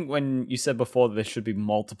interesting when you said before that there should be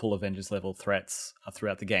multiple Avengers level threats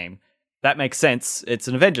throughout the game. That makes sense. It's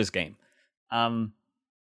an Avengers game.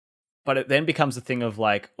 But it then becomes a thing of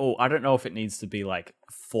I don't know if it needs to be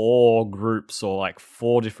 4 groups or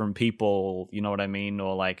 4 different people, you know what I mean?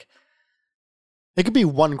 Or it could be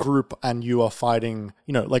one group and you are fighting,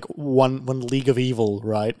 one League of Evil,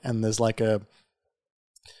 right? And there's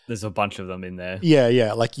there's a bunch of them in there. Yeah.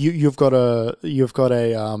 You've got some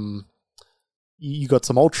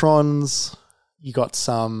Ultrons, you got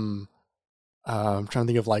some I'm trying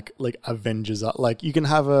to think of Avengers. You can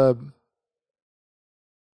have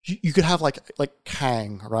you could have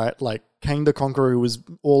Kang, right? Kang the Conqueror was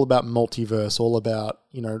all about multiverse, all about,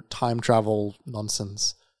 time travel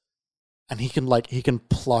nonsense. And he can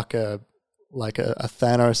pluck a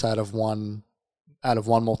Thanos out of one out of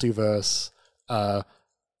one multiverse,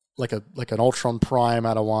 like an Ultron Prime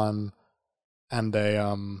out of one, and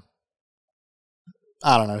a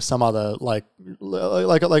I don't know, some other like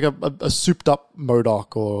a souped up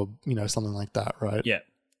MODOK or something like that, right?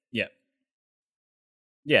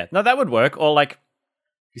 Yeah. No, that would work. Or like,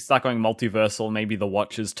 if you start going multiversal, maybe the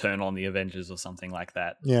Watchers turn on the Avengers or something like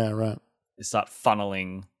that. Yeah, right. They start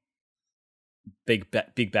funneling big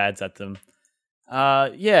bads at them.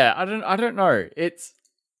 Yeah, I don't know. It's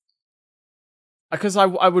because I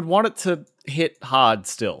would want it to hit hard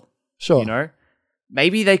still. Sure.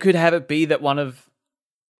 Maybe they could have it be that one of.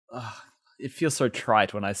 It feels so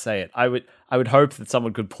trite when I say it. I would hope that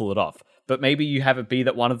someone could pull it off, but maybe you have it be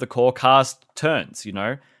that one of the core cast turns.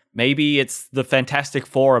 Maybe it's the Fantastic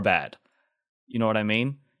Four are bad. You know what I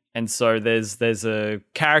mean? And so there's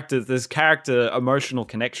character emotional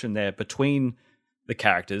connection there between the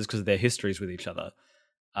characters because of their histories with each other.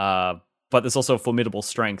 But there's also a formidable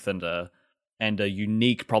strength and a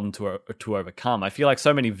unique problem to overcome. I feel like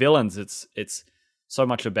so many villains, it's so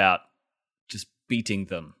much about just beating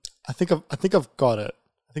them. I think I've got it.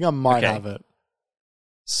 I think I might have it.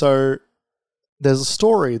 So there's a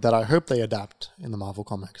story that I hope they adapt in the Marvel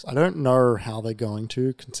Comics. I don't know how they're going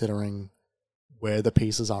to, considering where the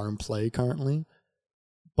pieces are in play currently.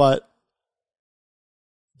 But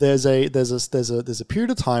there's a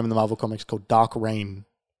period of time in the Marvel Comics called Dark Reign,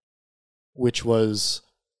 which was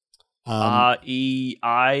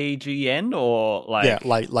REIGN or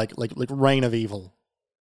like like Reign of Evil.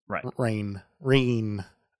 Right. Reign. Where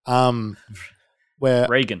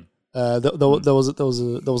Reagan. There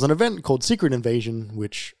was an event called Secret Invasion,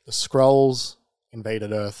 which the Skrulls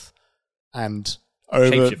invaded Earth, and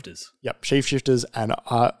shapeshifters. Yep, shapeshifters, and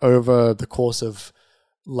over the course of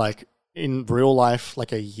like in real life,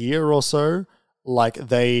 like a year or so, like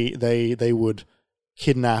they would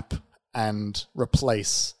kidnap and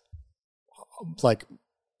replace like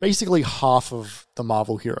basically half of the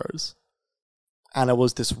Marvel heroes. And it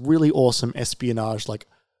was this really awesome espionage, like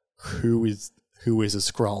who is a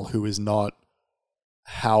Skrull, who is not,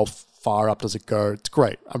 how far up does it go? It's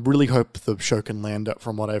great. I really hope the show can land it.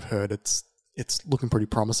 From what I've heard, it's looking pretty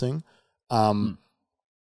promising. The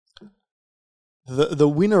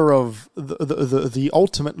winner of the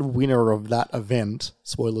ultimate winner of that event,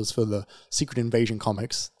 spoilers for the Secret Invasion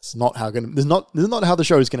comics, it's not how this is not how the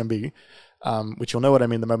show is going to be. Which you'll know what I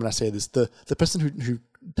mean the moment I say this. The person who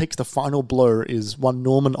takes the final blow is one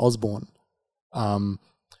Norman Osborn,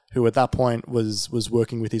 who at that point was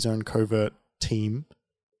working with his own covert team.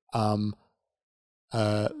 At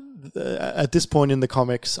this point in the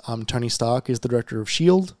comics, Tony Stark is the director of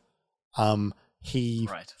S.H.I.E.L.D. He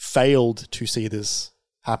failed to see this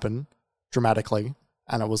happen dramatically,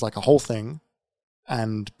 and it was like a whole thing.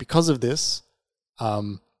 And because of this,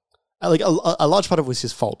 like a large part of it was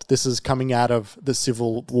his fault. This is coming out of the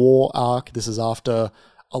Civil War arc. This is after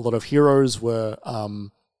a lot of heroes were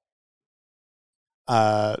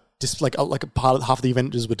just like a part of half of the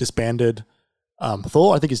Avengers were disbanded.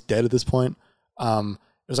 Thor, I think, is dead at this point. It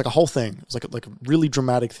was like a whole thing. It was like a really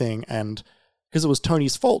dramatic thing, and because it was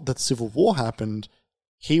Tony's fault that the Civil War happened,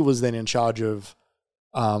 he was then in charge of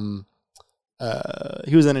the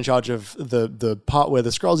part where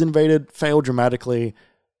the Skrulls invaded, failed dramatically.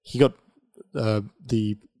 He got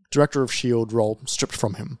the director of S.H.I.E.L.D. role stripped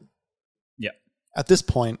from him. Yeah. At this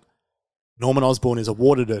point, Norman Osborn is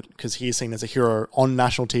awarded it because he is seen as a hero on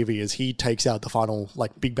national TV as he takes out the final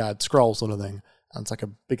like big bad Skrull sort of thing. And it's like a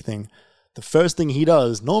big thing. The first thing he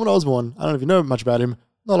does, Norman Osborn, I don't know if you know much about him,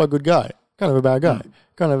 not a good guy. Kind of a bad guy.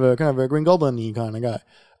 Kind of a Green Goblin-y kind of guy.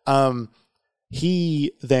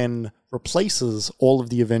 He then replaces all of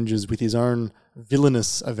the Avengers with his own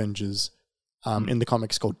villainous Avengers in the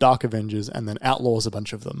comics called Dark Avengers, and then outlaws a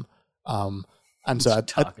bunch of them. And so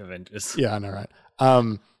Dark Avengers. Yeah, I know, right?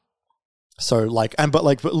 But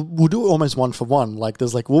we'll do it almost one for one. Like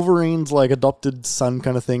there's like Wolverine's like adopted son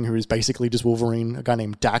kind of thing, who is basically just Wolverine, a guy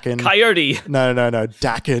named Daken. Coyote. No,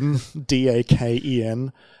 Daken,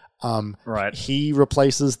 Daken. Right. He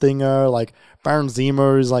replaces Thinger. Like Baron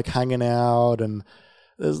Zemo is like hanging out, and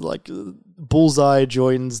there's like Bullseye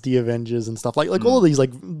joins the Avengers and stuff. Like all of these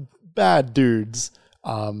like bad dudes,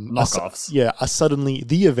 knockoffs. Are suddenly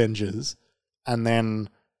the Avengers, and then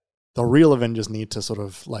the real Avengers need to sort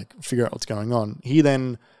of like figure out what's going on. He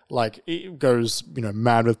then like goes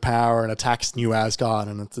mad with power and attacks New Asgard,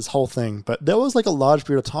 and it's this whole thing. But there was like a large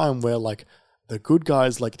period of time where like the good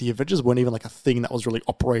guys, like the Avengers, weren't even like a thing that was really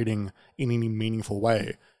operating in any meaningful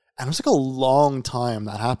way. And it was like a long time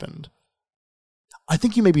that happened. I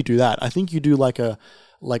think you maybe do that. I think you do like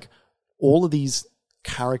all of these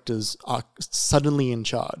characters are suddenly in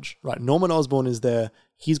charge, right? Norman Osborn is there.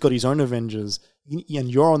 He's got his own Avengers, and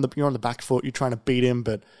you're on the back foot. You're trying to beat him,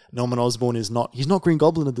 but Norman Osborn is not. He's not Green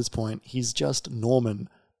Goblin at this point. He's just Norman,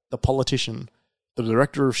 the politician, the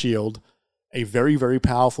director of S.H.I.E.L.D., a very, very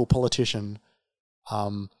powerful politician.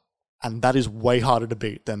 And that is way harder to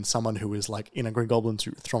beat than someone who is like in a Green Goblin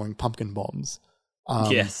suit throwing pumpkin bombs.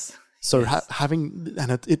 Yes. So having,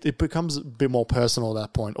 and it becomes a bit more personal at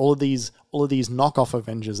that point. All of these knockoff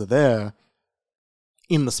Avengers are there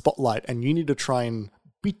in the spotlight, and you need to try and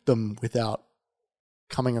beat them without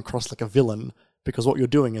coming across like a villain, because what you're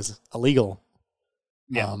doing is illegal.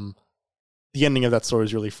 Yeah. The ending of that story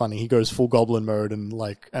is really funny. He goes full Goblin mode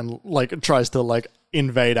and tries to like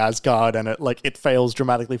invade Asgard, and it fails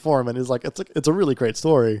dramatically for him, and is like it's a really great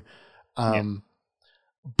story.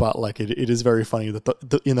 But like it is very funny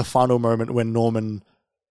that in the final moment when Norman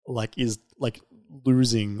like is like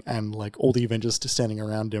losing, and like all the Avengers just standing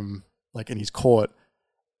around him, like, and he's caught.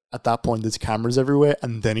 At that point, there's cameras everywhere,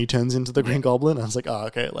 and then he turns into the Green Goblin. And I was like, oh,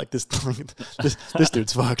 okay, like this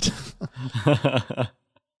dude's fucked.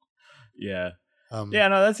 Yeah. Yeah,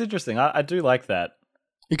 no, that's interesting. I do like that.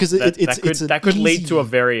 Because that could lead to a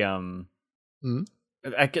very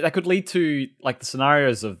that could lead to like the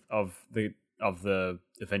scenarios of the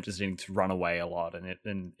Avengers needing to run away a lot,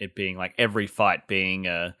 and it being like every fight being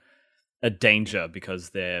a danger because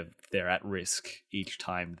they're at risk each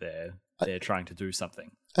time they're trying to do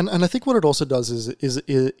something. And I think what it also does is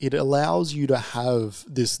it allows you to have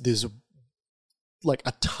this like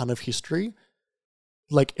a ton of history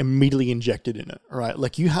like immediately injected in it, right?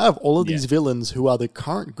 Like you have all of these villains who are the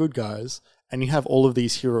current good guys, and you have all of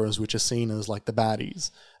these heroes which are seen as like the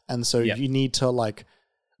baddies. And so you need to like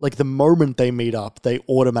the moment they meet up, they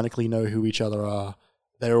automatically know who each other are.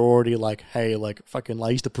 They're already like, hey, like fucking, I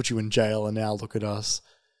used to put you in jail, and now look at us.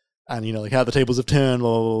 And, you know, like how the tables have turned,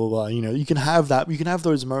 blah, blah, blah, blah. You know, you can have that. You can have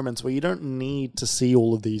those moments where you don't need to see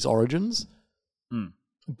all of these origins.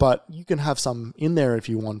 But you can have some in there if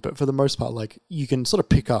you want. But for the most part, like, you can sort of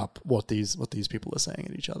pick up what these people are saying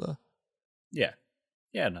at each other. Yeah.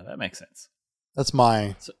 Yeah, no, that makes sense. That's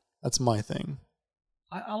my thing.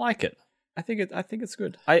 I like it. I think it's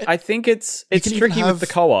good. I think it's tricky with the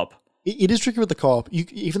co-op. It is tricky with the co-op.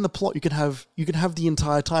 Even the plot, you can have the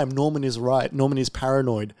entire time Norman is right. Norman is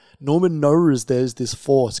paranoid. Norman knows there's this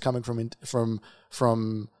force coming from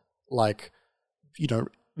like, you know,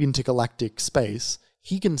 intergalactic space.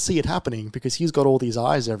 He can see it happening because he's got all these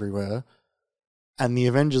eyes everywhere. And the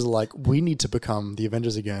Avengers are like, we need to become the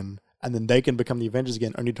Avengers again, and then they can become the Avengers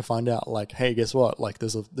again, only to find out like, hey, guess what? Like,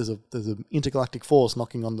 there's an intergalactic force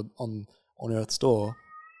knocking on Earth's door.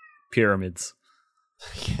 Pyramids.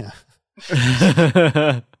 Yeah.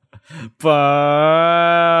 But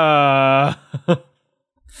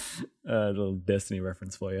a little Destiny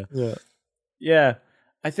reference for you. Yeah.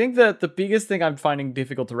 I think that the biggest thing I'm finding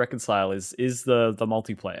difficult to reconcile is the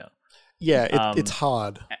multiplayer. Yeah, it's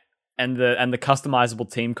hard, and the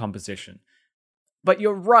customizable team composition. But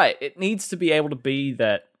you're right; it needs to be able to be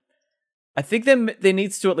that. I think there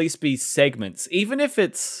needs to at least be segments, even if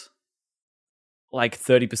it's like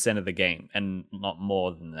 30% of the game and not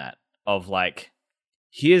more than that. Of like,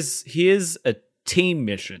 here's a team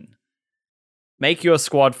mission. Make your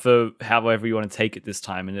squad for however you want to take it this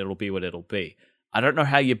time, and it'll be what it'll be. I don't know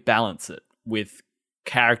how you balance it with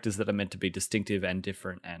characters that are meant to be distinctive and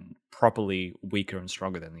different and properly weaker and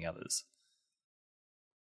stronger than the others.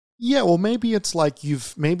 Yeah, well, maybe it's like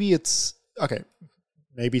maybe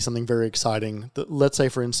something very exciting. Let's say,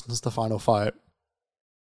 for instance, the final fight.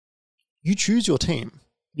 You choose your team.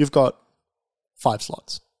 You've got 5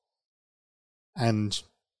 slots. And,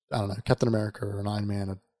 I don't know, Captain America and Iron Man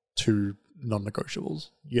are 2 non-negotiables.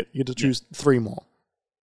 You get to choose 3 more.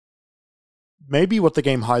 Maybe what the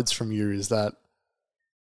game hides from you is that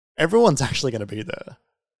everyone's actually going to be there.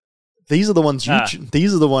 These are the ones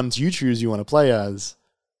you choose you want to play as,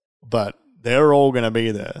 but they're all going to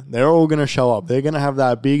be there. They're all going to show up. They're going to have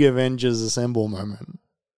that big Avengers Assemble moment.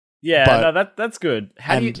 Yeah, no, that's good.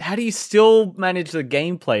 How do you still manage the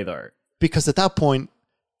gameplay though? Because at that point,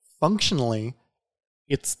 functionally,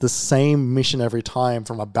 it's the same mission every time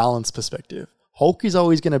from a balance perspective. Hulk is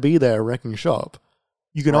always going to be there wrecking shop.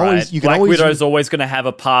 You can always Black Widow's always going to have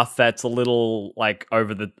a path that's a little like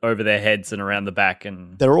over their heads and around the back,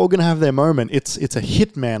 and they're all going to have their moment. It's a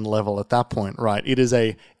Hitman level at that point, right? It is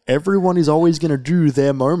everyone is always going to do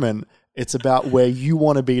their moment. It's about where you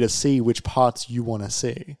want to be to see which parts you want to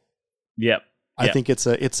see. Yep. I think it's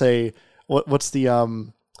what's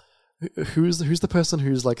the who's the person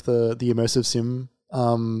who's like the immersive sim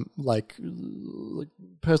Like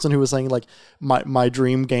person who was saying like my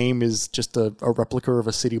dream game is just a replica of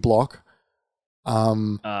a city block. You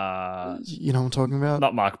know what I'm talking about?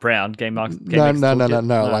 Not Mark Brown, No.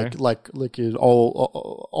 Toolkit. Like an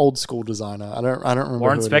old school designer. I don't remember.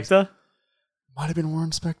 Warren Spector? Might have been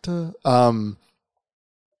Warren Spector.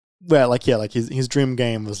 Well, like his dream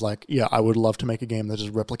game was like, yeah, I would love to make a game that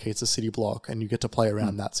just replicates a city block and you get to play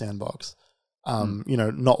around that sandbox. You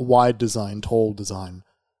know, not wide design, tall design.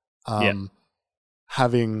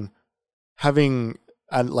 Having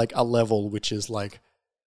a level which is like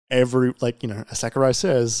every, like, you know, as Sakurai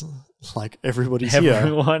says, like everybody's here.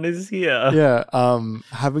 Everyone is here. Yeah.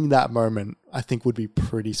 Having that moment, I think, would be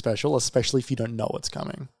pretty special, especially if you don't know what's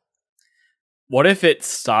coming. What if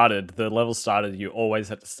the level started, you always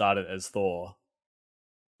had to start it as Thor,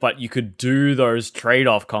 but you could do those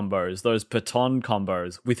trade-off combos, those baton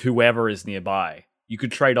combos with whoever is nearby. You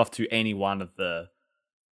could trade off to any one of the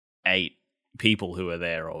 8 people who are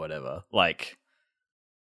there or whatever. Like,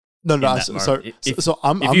 no. So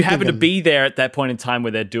if you happen to be there at that point in time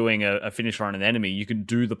where they're doing a finisher on an enemy, you can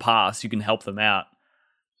do the pass, you can help them out,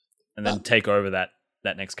 and then take over that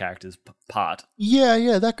next character's part.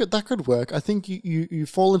 Yeah, that could work. I think you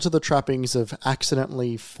fall into the trappings of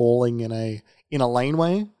accidentally falling in a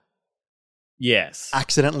laneway. Yes.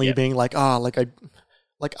 Accidentally being like,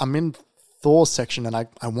 I'm in Thor's section and I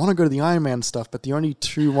want to go to the Iron Man stuff, but the only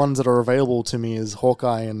 2 ones that are available to me is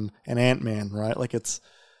Hawkeye and Ant-Man, right? Like it's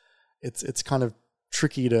kind of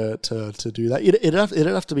tricky to do that. It'd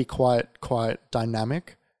have to be quite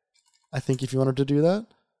dynamic, I think, if you wanted to do that.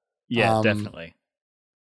 Yeah, definitely.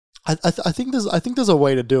 I think there's a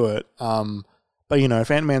way to do it. But you know,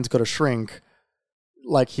 if Ant-Man's got to shrink,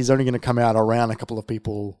 like he's only going to come out around a couple of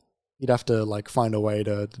people. You'd have to like find a way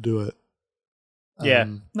to do it. Yeah,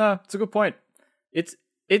 no, it's a good point. It's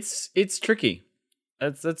tricky.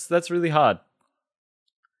 That's really hard.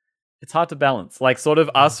 It's hard to balance. Like, sort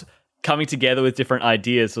of us coming together with different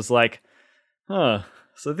ideas was like, so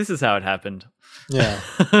this is how it happened. Yeah.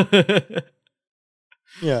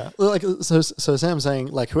 Yeah, like so Sam's saying,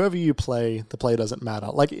 like, whoever you play, the play doesn't matter.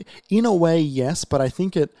 Like, in a way, yes, but I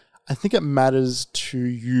think it matters to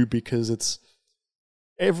you because it's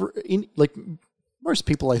like most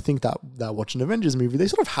people, I think, that watch an Avengers movie, they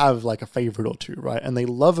sort of have like a favorite or two, right? And they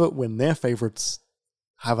love it when their favorites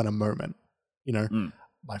having a moment. You know,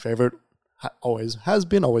 my favorite always has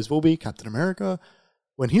been, always will be Captain America.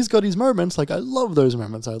 When he's got his moments, like, I love those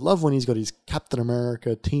moments. I love when he's got his Captain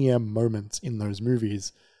America TM moments in those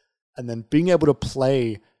movies. And then being able to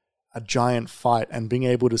play a giant fight and being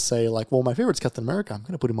able to say, like, well, my favorite's Captain America, I'm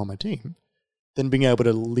going to put him on my team. Then being able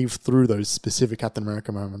to live through those specific Captain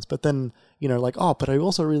America moments. But then, you know, like, oh, but I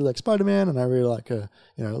also really like Spider-Man and I really like a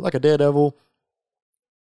Daredevil.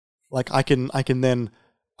 Like, I can then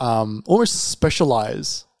almost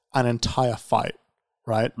specialize an entire fight,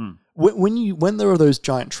 right? When there are those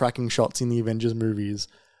giant tracking shots in the Avengers movies,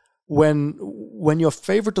 when your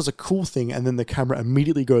favorite does a cool thing and then the camera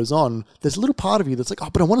immediately goes on, there's a little part of you that's like, oh,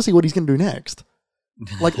 but I want to see what he's going to do next.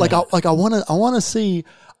 I want to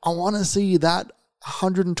see that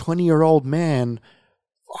 120-year-old man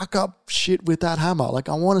fuck up shit with that hammer. Like,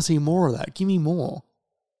 I want to see more of that. Give me more.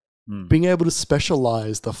 Being able to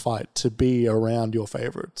specialize the fight to be around your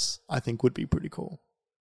favorites, I think, would be pretty cool.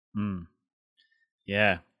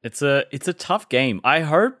 Yeah. It's a tough game. I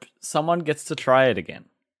hope someone gets to try it again.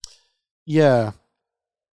 Yeah.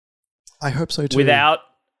 I hope so too. Without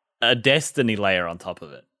a Destiny layer on top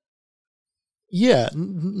of it. Yeah,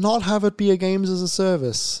 not have it be a games as a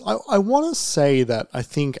service. I want to say that I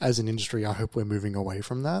think as an industry, I hope we're moving away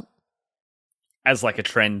from that. As like a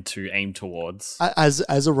trend to aim towards. As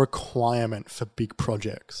a requirement for big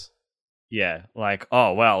projects. Yeah, like,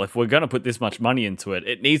 oh, well, if we're going to put this much money into it,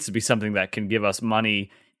 it needs to be something that can give us money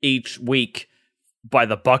each week by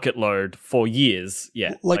the bucket load for years.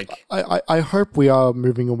 Yeah. I hope we are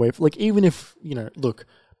moving away. Like, even if, you know, look,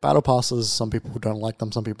 battle passes, some people don't like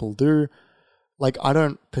them, some people do. Like, I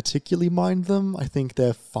don't particularly mind them. I think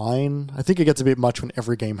they're fine. I think it gets a bit much when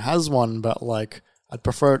every game has one, but like, I'd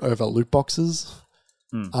prefer it over loot boxes.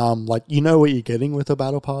 Like, you know what you're getting with a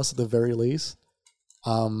battle pass at the very least.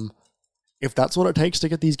 If that's what it takes to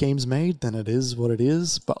get these games made, then it is what it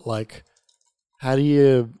is. But like, how do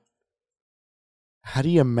you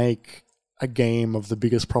make a game of the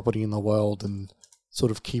biggest property in the world and sort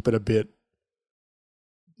of keep it a bit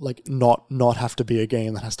like not have to be a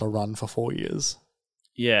game that has to run for 4 years?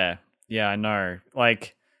 Yeah, I know.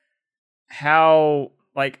 Like, how,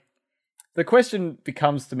 like, the question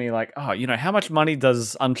becomes to me like, oh, you know, how much money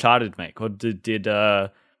does Uncharted make? Or did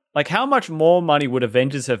like, how much more money would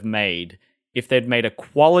Avengers have made if they'd made a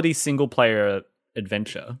quality single player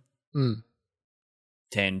adventure,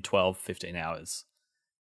 10, 12, 15 hours,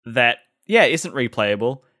 that, isn't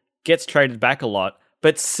replayable, gets traded back a lot,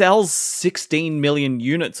 but sells 16 million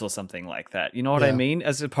units or something like that. You know what I mean?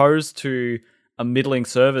 As opposed to a middling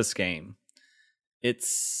service game.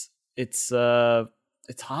 It's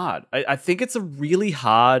hard. I think it's a really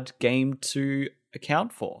hard game to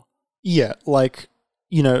account for. Yeah, like,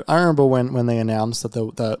 you know, I remember when they announced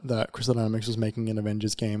that Crystal Dynamics was making an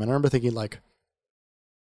Avengers game, and I remember thinking like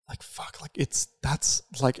fuck, like that's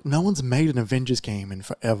like no one's made an Avengers game in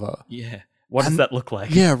forever. Yeah. What does that look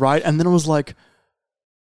like? Yeah, right. And then it was like,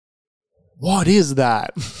 what is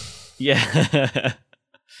that? Yeah.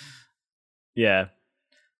 Yeah.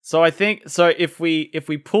 So I think if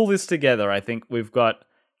we pull this together, I think we've got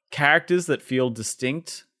characters that feel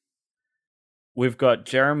distinct. We've got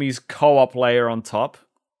Jeremy's co-op layer on top.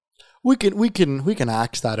 We can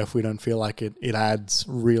axe that if we don't feel like it adds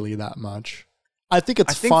really that much. I think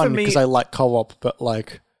it's fun because I like co-op, but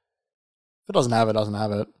like if it doesn't have it, it doesn't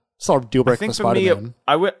have it. It's not a deal breaker for Spider-Man.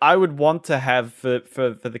 I would want to have for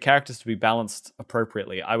the characters to be balanced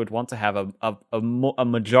appropriately. I would want to have a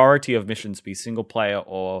majority of missions be single player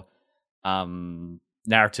or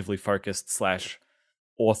narratively focused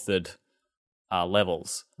 / authored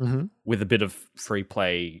levels with a bit of free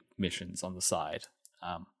play missions on the side,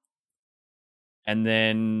 and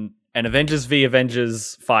then an Avengers v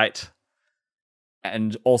Avengers fight,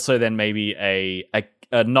 and also then maybe a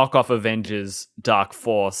knockoff Avengers Dark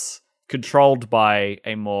Force controlled by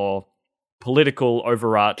a more political,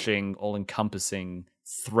 overarching, all-encompassing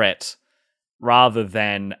threat rather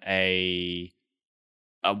than a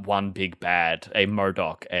one big bad, a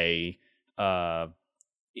MODOK,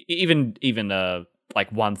 even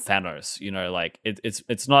like one Thanos. You know, like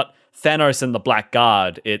it's not Thanos and the Black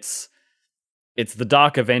Guard. It's the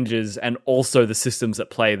Dark Avengers and also the systems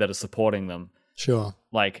at play that are supporting them. Sure.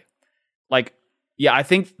 Like, yeah, I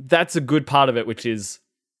think that's a good part of it, which is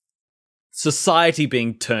society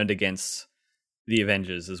being turned against the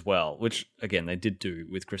Avengers as well, which, again, they did do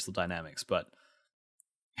with Crystal Dynamics, but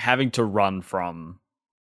having to run from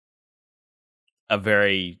a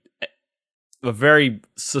very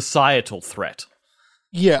societal threat.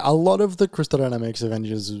 Yeah, a lot of the Crystal Dynamics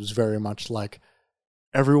Avengers was very much like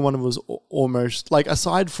everyone was almost, like,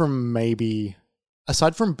 aside from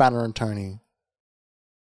Banner and Tony,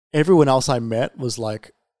 everyone else I met was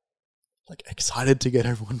like excited to get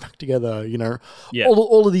everyone back together, you know. Yeah.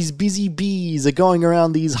 All of these busy bees are going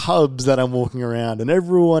around these hubs that I'm walking around, and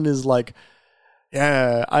everyone is like,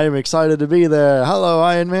 yeah, I am excited to be there. Hello,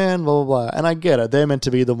 Iron Man, blah, blah, blah. And I get it. They're meant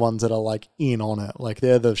to be the ones that are like in on it. Like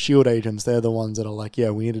they're the SHIELD agents. They're the ones that are like, yeah,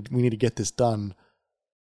 we need to get this done.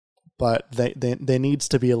 But there needs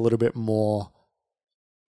to be a little bit more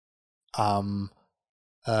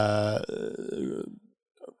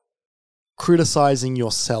criticizing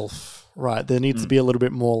yourself, right? There needs to be a little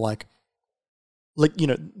bit more like, you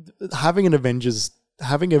know, having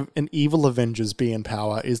an evil Avengers be in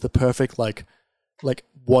power is the perfect like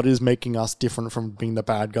what is making us different from being the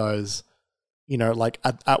bad guys? You know, like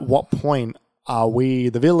at what point are we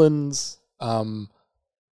the villains?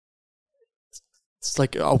 It's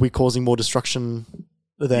like, are we causing more destruction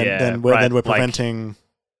than we're preventing?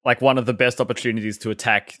 Like one of the best opportunities to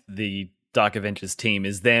attack the Dark Avengers team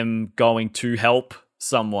is them going to help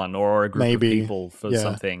someone or a group of people for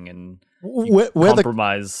something, and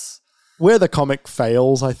compromise. Where the comic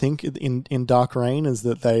fails, I think, in Dark Reign is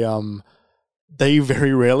that they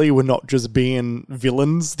very rarely were not just being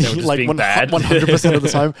villains. They were just like being bad 100% of the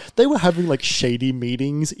time. They were having like shady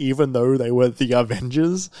meetings, even though they were the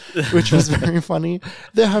Avengers, which was very funny.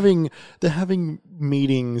 They're having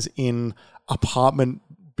meetings in apartment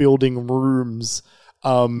building rooms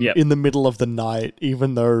in the middle of the night,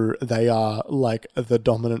 even though they are like the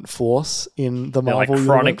dominant force in the Marvel universe.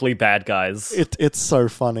 Chronically bad guys. It's so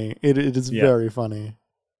funny. It is very funny.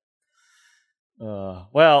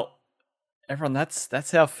 Well, everyone,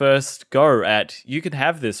 that's our first go at you can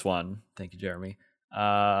have this one. Thank you, Jeremy.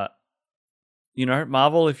 You know,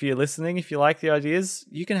 Marvel, if you're listening, if you like the ideas,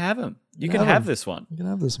 you can have them. You can have this one. You can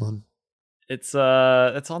have this one. It's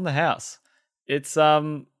on the house. It's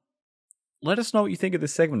let us know what you think of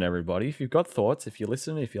this segment, everybody. If you've got thoughts, if you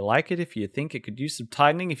listen, if you like it, if you think it could use some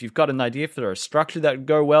tightening, if you've got an idea for a structure that would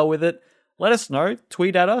go well with it, let us know.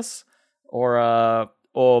 Tweet at us or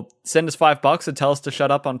send us $5 and tell us to shut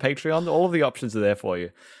up on Patreon. All of the options are there for you.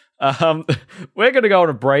 We're going to go on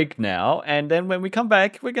a break now, and then when we come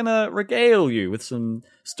back, we're going to regale you with some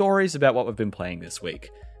stories about what we've been playing this week.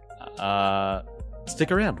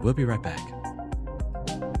 Stick around. We'll be right back.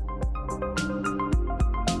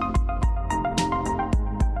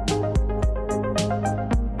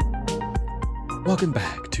 Welcome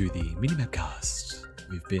back to the Minimapcast.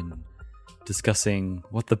 We've been discussing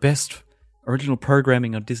what the best original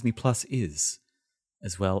programming on Disney Plus is,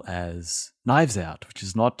 as well as Knives Out, which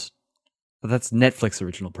is not... But that's Netflix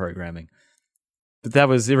original programming. But that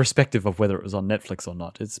was irrespective of whether it was on Netflix or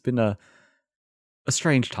not. It's been a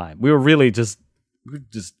strange time. We were just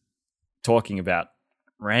talking about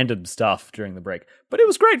random stuff during the break, but it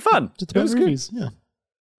was great fun. Just about movies, good.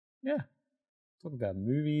 Yeah. Talking about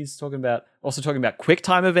movies, talking about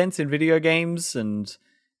QuickTime events in video games and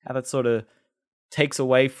how that sort of takes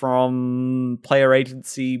away from player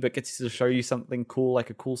agency, but gets to show you something cool, like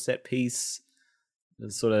a cool set piece.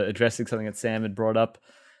 Sort of addressing something that Sam had brought up.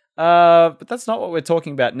 But that's not what we're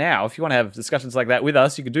talking about now. If you want to have discussions like that with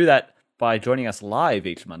us, you can do that by joining us live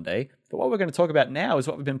each Monday. But what we're going to talk about now is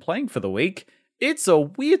what we've been playing for the week. It's a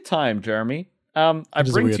weird time, Jeremy. I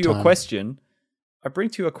bring to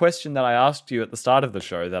you a question that I asked you at the start of the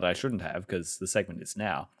show that I shouldn't have because the segment is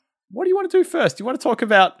now. What do you want to do first? Do you want to talk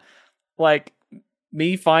about like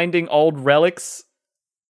me finding old relics,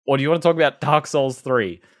 or do you want to talk about Dark Souls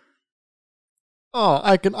 3? Oh,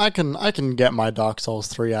 I can get my Dark Souls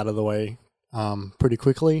 3 out of the way pretty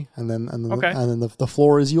quickly, and then the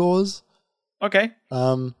floor is yours. Okay.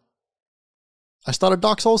 I started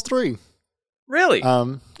Dark Souls 3. Really?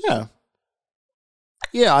 Yeah.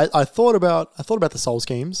 Yeah, I thought about the Souls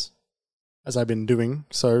games as I've been doing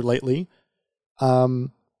so lately.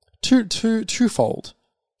 Twofold.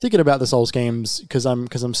 Thinking about the Souls games because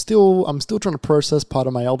I'm still trying to process part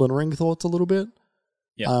of my Elden Ring thoughts a little bit.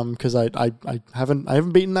 Yeah. Because I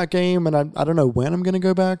haven't beaten that game, and I don't know when I'm going to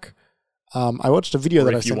go back. I watched a video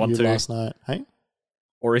that I sent you last night. Hey.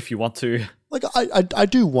 Or if you want to, like I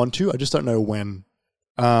do want to. I just don't know when.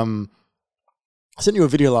 I sent you a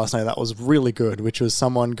video last night that was really good, which was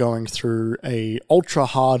someone going through a ultra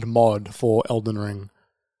hard mod for Elden Ring.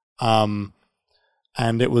 And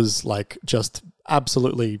it was like just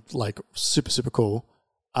absolutely like super cool.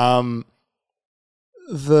 I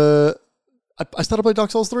started playing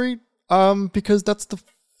Dark Souls 3 because that's the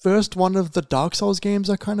first one of the Dark Souls games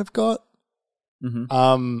I kind of got.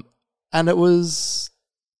 Mm-hmm. And it was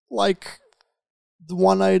like the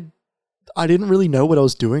one I didn't really know what I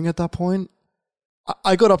was doing at that point.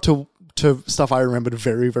 I got up to stuff I remembered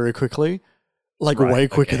very, very quickly. Like way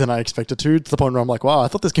quicker than I expected to the point where I'm like, wow, I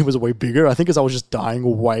thought this game was way bigger. I think as I was just dying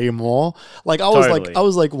way more. Like I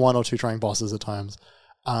was like one or two trying bosses at times.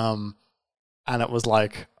 And it was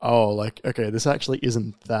like, oh, like, okay, this actually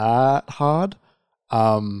isn't that hard.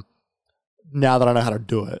 Now that I know how to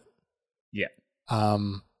do it. Yeah.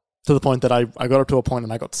 To the point that I got up to a point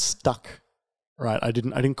and I got stuck. Right. I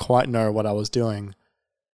didn't quite know what I was doing.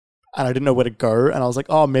 And I didn't know where to go. And I was like,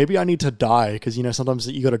 oh, maybe I need to die. Because, you know, sometimes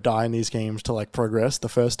you got to die in these games to like progress the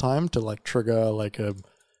first time to like trigger like a,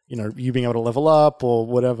 you know, you being able to level up or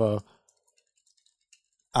whatever.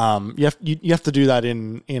 You have to do that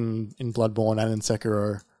in Bloodborne and in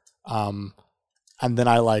Sekiro. And then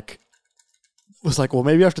I like was like, well,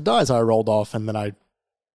 maybe I have to die. So I rolled off and then I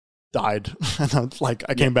died. And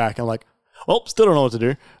I came back and I'm like, well, still don't know what to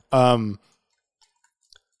do.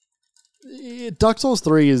 Dark Souls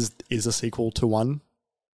 3 is a sequel to 1.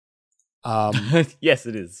 Yes,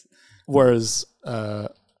 it is. Whereas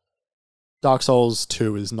Dark Souls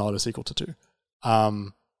 2 is not a sequel to 2.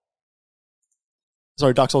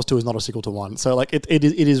 Sorry, Dark Souls 2 is not a sequel to 1. So like it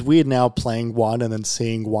is weird now playing 1 and then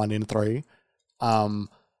seeing 1 in 3.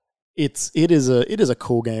 It is a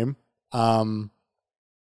cool game. I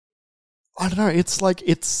don't know, it's like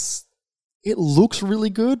it looks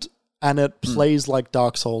really good and it plays like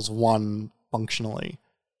Dark Souls 1 functionally,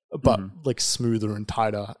 but like smoother and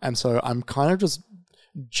tighter. And so I'm kind of just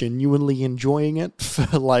genuinely enjoying it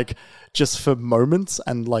for like just for moments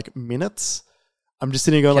and like minutes. I'm just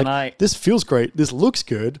sitting going this feels great. This looks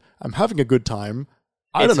good. I'm having a good time.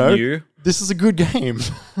 I don't know. New. This is a good game.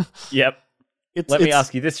 Yep. Let me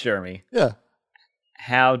ask you this, Jeremy. Yeah.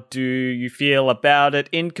 How do you feel about it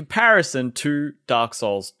in comparison to Dark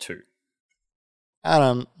Souls 2? I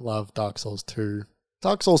don't love Dark Souls 2.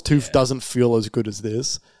 Dark Souls 2 doesn't feel as good as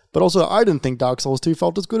this, but also I didn't think Dark Souls 2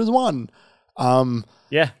 felt as good as 1.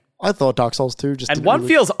 Yeah. I thought Dark Souls 2 just... And 1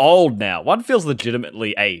 feels old now. 1 feels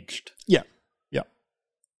legitimately aged. Yeah. Yeah.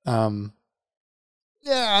 Yeah,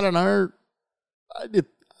 I don't know.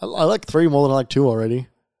 I like 3 more than I like 2 already.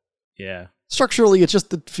 Yeah. Structurally,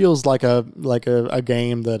 it feels like a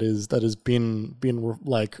game that has been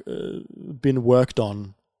worked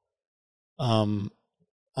on. And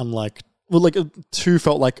like, well, like 2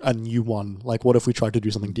 felt like a new one. Like, what if we tried to do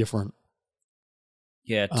something different?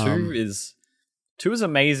 Yeah, 2 is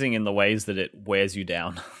amazing in the ways that it wears you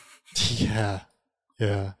down. Yeah.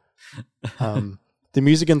 The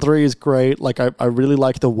music in 3 is great. Like, I really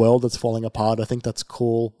like the world that's falling apart. I think that's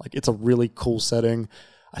cool. Like, it's a really cool setting.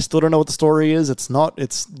 I still don't know what the story is. It's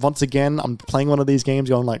once again, I'm playing one of these games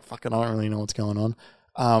going like, fuck it, I don't really know what's going on.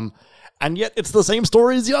 And yet it's the same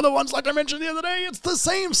story as the other ones. Like I mentioned the other day, it's the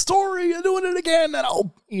same story. You're doing it again, and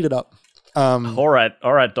I'll eat it up. All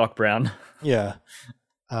right, Doc Brown. Yeah.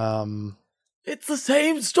 It's the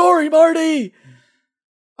same story, Marty.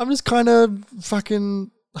 I'm just kind of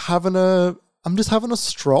fucking having a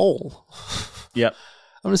stroll. Yep.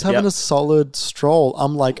 I'm just having a solid stroll.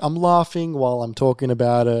 I'm laughing while I'm talking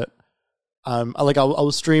about it. I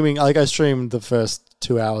was streaming. I streamed the first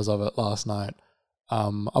 2 hours of it last night. I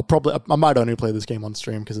might only play this game on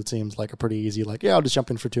stream because it seems like a pretty easy. Like, yeah, I'll just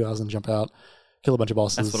jump in for 2 hours and jump out, kill a bunch of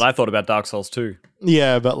bosses. That's what I thought about Dark Souls 2.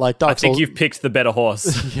 Yeah, but like Dark Souls, I think you've picked the better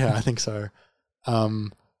horse. Yeah, I think so.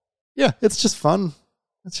 Yeah, it's just fun.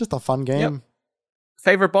 It's just a fun game. Yep.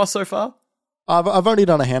 Favorite boss so far? I've only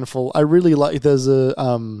done a handful. I really like. There's a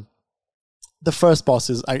the first boss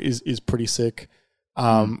is pretty sick.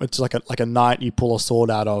 It's like a knight you pull a sword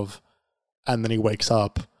out of, and then he wakes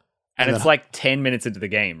up. And it's like 10 minutes into the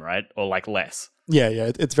game, right? Or like less. Yeah,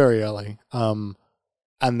 it's very early. And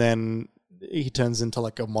then he turns into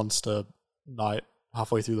like a monster knight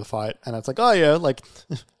halfway through the fight, and it's like, oh yeah, like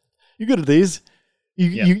you're good at these.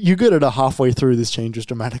 You're good at a halfway through. This changes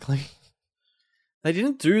dramatically. They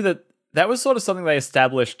didn't do that. That was sort of something they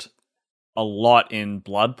established a lot in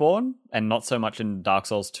Bloodborne and not so much in Dark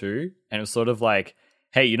Souls 2. And it was sort of like,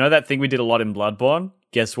 hey, you know that thing we did a lot in Bloodborne?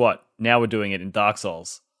 Guess what? Now we're doing it in Dark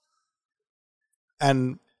Souls.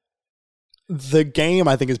 And the game,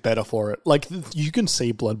 I think, is better for it. Like, you can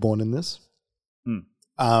see Bloodborne in this.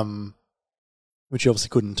 Which you obviously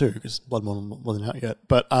couldn't too, because Bloodborne wasn't out yet.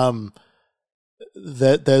 But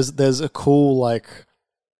there's a cool, like...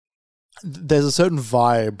 There's a certain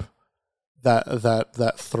vibe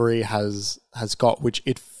that 3 has got, which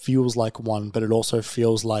it feels like 1, but it also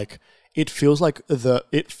feels like FromSoft,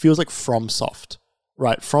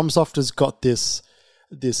 right? FromSoft has got this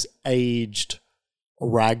aged,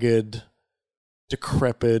 ragged,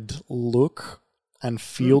 decrepit look and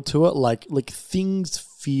feel to it. Like things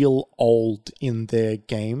feel old in their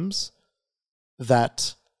games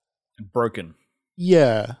that broken.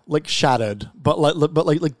 Yeah, like shattered, but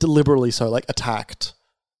like deliberately so, like attacked,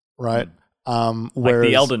 right? Whereas, like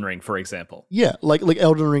the Elden Ring, for example. Yeah, like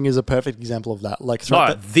Elden Ring is a perfect example of that. Like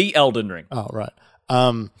the Elden Ring. Oh, right.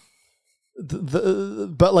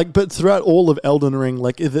 But throughout all of Elden Ring,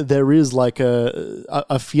 like there is like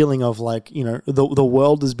a feeling of like, you know, the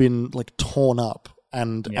world has been like torn up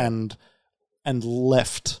and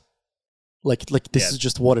left. Like this is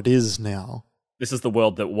just what it is now. This is the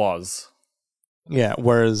world that was. Yeah,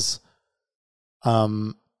 whereas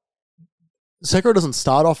Sekiro doesn't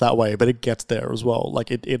start off that way, but it gets there as well. Like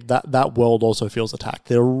that world also feels attacked.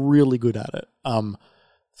 They're really good at it.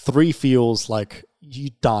 3 feels like you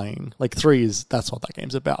dying. Like 3 that's what that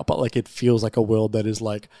game's about. But like it feels like a world that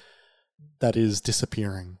is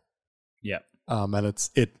disappearing. Yeah. And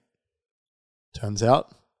it turns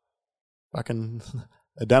out fucking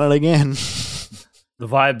they've done it again. The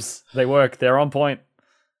vibes, they work. They're on point.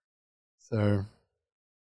 So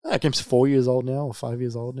that game's 4 years old now, or 5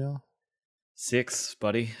 years old now. 6,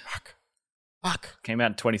 buddy. Fuck. Came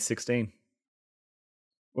out in 2016.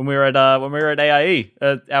 When we were at AIE,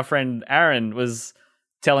 our friend Aaron was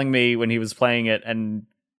telling me when he was playing it, and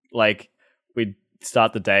like we'd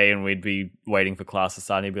start the day and we'd be waiting for class to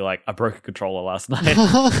start, and he'd be like, "I broke a controller last night."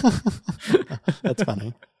 That's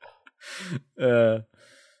funny.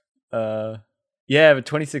 Yeah, but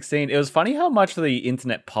 2016, it was funny how much the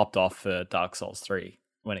internet popped off for Dark Souls 3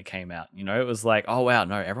 when it came out. You know, it was like, oh wow,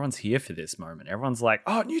 no, everyone's here for this moment. Everyone's like,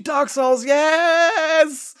 oh, new Dark Souls,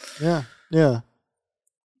 yes! Yeah.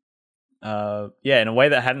 Yeah, in a way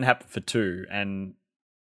that hadn't happened for 2, and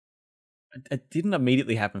it didn't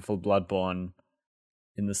immediately happen for Bloodborne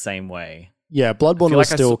in the same way. Yeah, Bloodborne was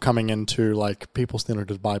still coming into, like, people still had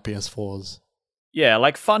to buy PS4s. Yeah,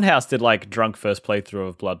 like Funhouse did like drunk first playthrough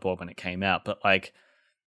of Bloodborne when it came out, but like,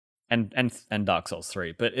 and Dark Souls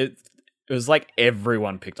 3, but it was like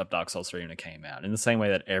everyone picked up Dark Souls 3 when it came out, in the same way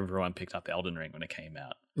that everyone picked up Elden Ring when it came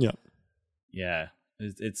out. Yeah,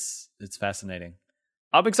 it's fascinating.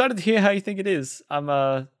 I'm excited to hear how you think it is.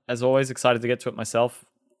 I'm as always excited to get to it myself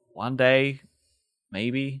one day.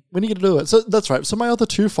 Maybe. When are you going to do it? So that's right. So my other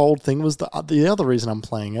twofold thing was the other reason I'm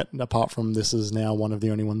playing it, apart from this is now one of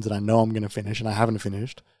the only ones that I know I'm going to finish, and I haven't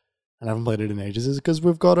finished, and I haven't played it in ages, is because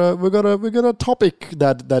we've got a topic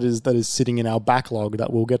that is sitting in our backlog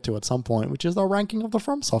that we'll get to at some point, which is our ranking of the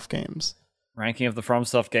FromSoft games. Ranking of the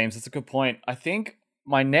FromSoft games. That's a good point. I think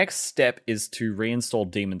my next step is to reinstall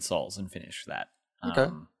Demon Souls and finish that. Okay.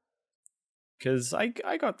 Because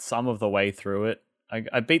I got some of the way through it.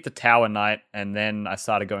 I beat the Tower Knight, and then I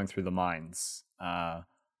started going through the mines.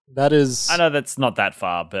 That is... I know that's not that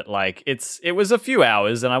far, but like it was a few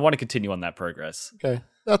hours, and I want to continue on that progress. Okay.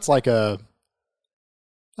 That's like a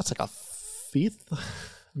fifth,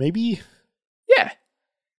 maybe? Yeah.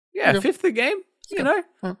 Yeah, Okay. fifth of the game, you know?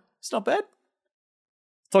 Right. It's not bad.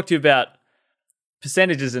 Talk to you about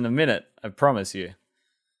percentages in a minute, I promise you.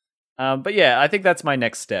 But yeah, I think that's my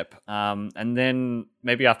next step. And then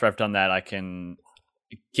maybe after I've done that, I can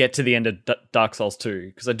get to the end of Dark Souls 2,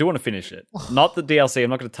 because I do want to finish it. Not the DLC, I'm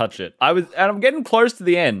not going to touch it. And I'm getting close to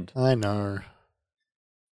the end. I know.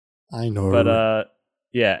 But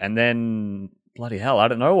yeah, and then bloody hell, I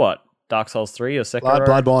don't know what. Dark Souls 3 or Sekiro?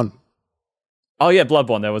 Bloodborne. Oh yeah,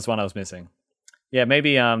 Bloodborne. There was one I was missing. Yeah,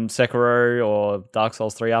 maybe Sekiro or Dark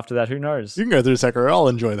Souls 3 after that. Who knows? You can go through Sekiro. I'll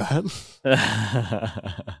enjoy that.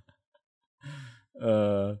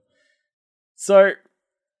 So,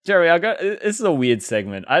 Jerry, this is a weird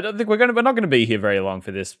segment. I don't think we're not going to be here very long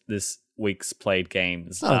for this week's played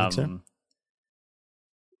games. I don't think so.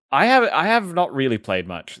 I have not really played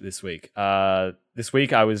much this week. This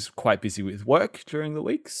week I was quite busy with work during the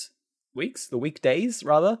weekdays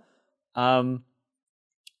rather.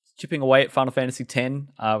 Chipping away at Final Fantasy X,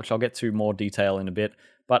 which I'll get to more detail in a bit.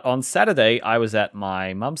 But on Saturday, I was at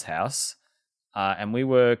my mum's house, and we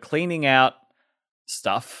were cleaning out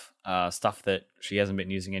stuff that she hasn't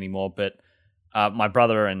been using anymore. But my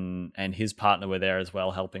brother and his partner were there as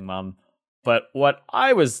well, helping mum. But what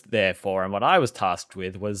I was there for and what I was tasked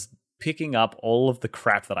with was picking up all of the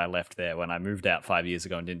crap that I left there when I moved out 5 years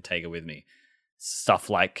ago and didn't take it with me. Stuff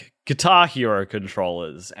like Guitar Hero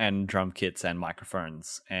controllers and drum kits and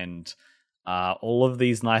microphones and all of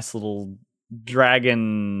these nice little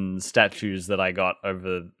dragon statues that I got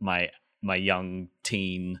over my young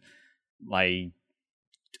teen, my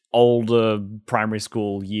older primary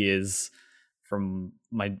school years from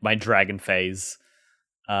my dragon phase,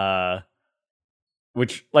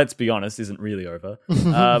 which, let's be honest, isn't really over.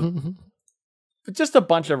 But just a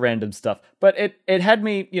bunch of random stuff. But it had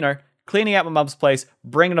me, cleaning out my mum's place,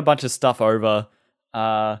 bringing a bunch of stuff over,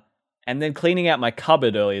 and then cleaning out my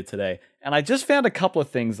cupboard earlier today. And I just found a couple of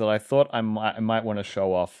things that I thought I might want to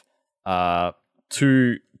show off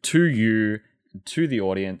to you, to the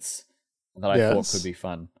audience, that I thought could be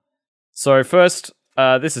fun. So first,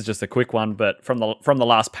 this is just a quick one, but from the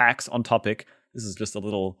last PAX on topic, this is just a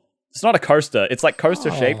little... It's not a coaster. It's like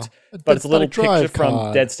coaster-shaped, but it's a little picture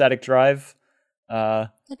from Dead Static Drive.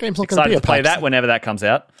 That game's not going to Excited be a to play PAX. that whenever that comes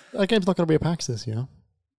out. That game's not going to be a PAX this year.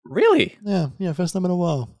 Really? Yeah, first time in a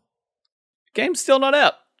while. Game's still not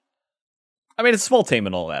out. I mean, it's a small team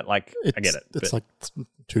and all that. Like, I get it. It's like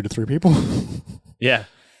 2 to 3 people. Yeah.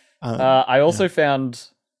 I also found,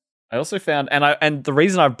 and the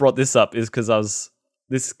reason I brought this up is because I'll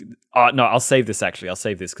save this actually. I'll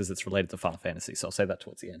save this because it's related to Final Fantasy, so I'll save that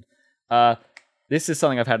towards the end. This is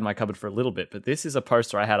something I've had in my cupboard for a little bit, but this is a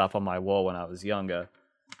poster I had up on my wall when I was younger.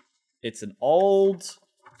 It's an old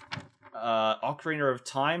Ocarina of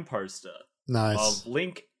Time poster. Nice. Of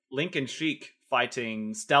Link and Sheik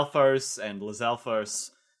fighting Stalfos and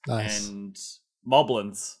Lizalfos and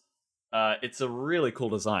Moblins. It's a really cool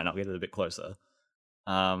design. I'll get it a bit closer.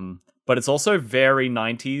 But it's also very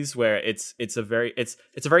 90s, where it's a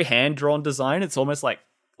very hand drawn design. It's almost like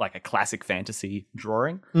a classic fantasy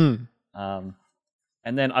drawing.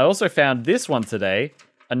 And then I also found this one today,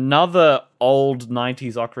 another old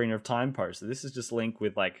 90s Ocarina of Time poster. This is just Link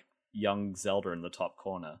with like young Zelda in the top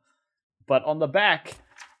corner. But on the back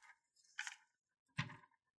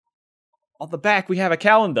we have a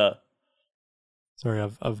calendar. Sorry,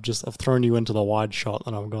 I've thrown you into the wide shot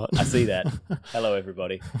that I've got. I see that. Hello,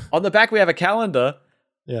 everybody. On the back we have a calendar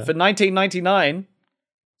for 1999.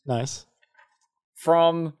 Nice.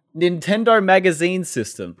 From Nintendo Magazine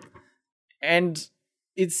System. And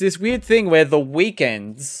it's this weird thing where the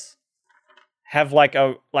weekends have like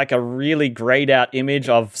a really grayed out image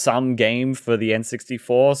of some game for the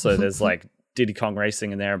N64. So there's like Diddy Kong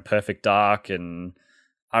Racing in there and Perfect Dark and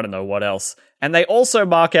I don't know what else. And they also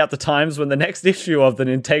mark out the times when the next issue of the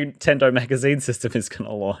Nintendo Magazine System is going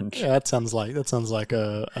to launch. Yeah, that sounds like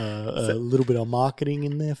a little bit of marketing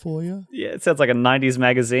in there for you. Yeah, it sounds like a 90s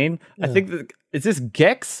magazine. Yeah. I think is this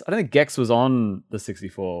Gex? I don't think Gex was on the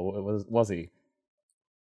 64. Was he?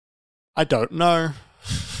 I don't know.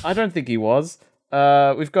 I don't think he was.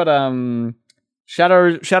 We've got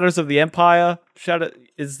Shadows of the Empire. Shadow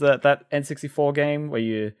is that N64 game where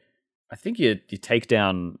you take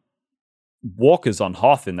down walkers on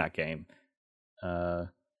Hoth in that game.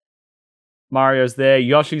 Mario's there.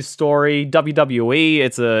 Yoshi's Story, WWE.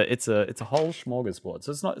 It's a whole smorgasbord.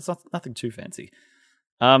 So it's not nothing too fancy.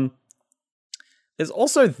 There's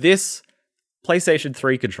also this PlayStation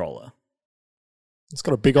 3 controller. It's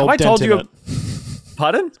got a big old dent in it.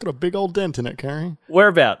 Pardon? It's got a big old dent in it, Carrie.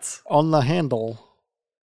 Whereabouts? On the handle.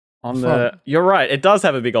 You're right. It does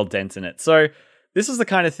have a big old dent in it. So this is the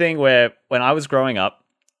kind of thing where when I was growing up,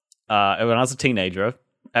 when I was a teenager,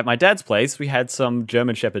 at my dad's place, we had some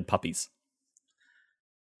German Shepherd puppies.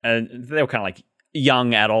 And they were kind of like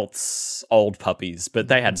young adults, old puppies, but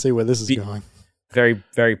they had... See where this is going. Very,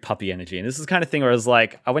 very puppy energy. And this is the kind of thing where I was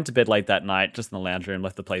like, I went to bed late that night, just in the lounge room,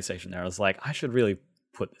 left the PlayStation there. I was like, I should really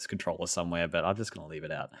put this controller somewhere, but I'm just going to leave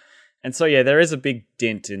it out. And so, yeah, there is a big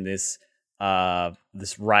dent in this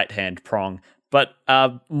this right-hand prong. But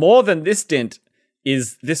more than this dent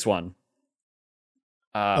is this one.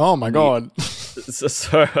 Oh, my God.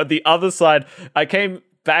 So the other side, I came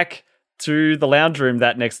back to the lounge room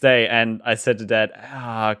that next day and I said to Dad,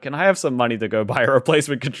 can I have some money to go buy a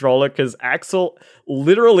replacement controller? Because Axel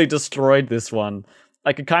literally destroyed this one.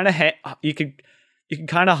 I could kind of you can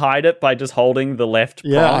kind of hide it by just holding the left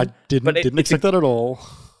prong. I didn't expect that at all.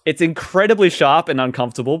 It's incredibly sharp and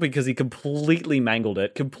uncomfortable because he completely mangled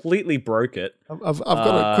it, completely broke it. I've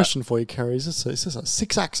got a question for you, Kerry. Is this a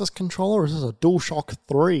 6-axis controller or is this a DualShock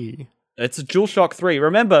 3? It's a DualShock 3.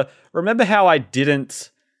 Remember how I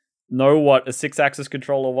didn't know what a 6-axis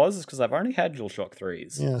controller was? It's because I've only had DualShock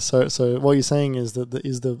 3s. Yeah, so what you're saying is that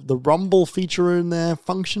the rumble feature in there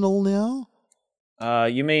functional now?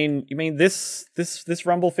 You mean this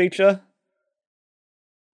rumble feature?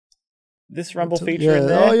 This rumble feature in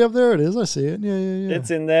there? Oh, yeah, there it is. I see it. Yeah.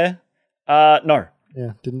 It's in there. No.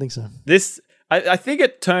 Yeah, didn't think so. This, I think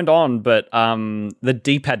it turned on, but the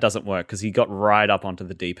D-pad doesn't work because he got right up onto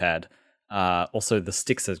the D-pad. Also, the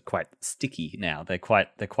sticks are quite sticky now. They're quite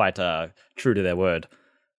true to their word.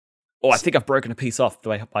 Oh, I think I've broken a piece off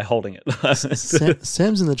by holding it.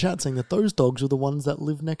 Sam's in the chat saying that those dogs are the ones that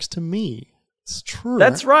live next to me. It's true.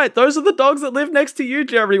 That's right. Those are the dogs that live next to you,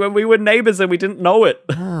 Jeremy, when we were neighbors and we didn't know it.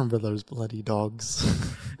 I remember those bloody dogs.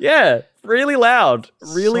 Yeah, really loud.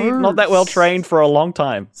 Really not that well trained for a long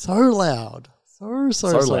time. So loud. So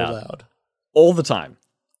loud. All the time.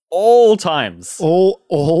 All times.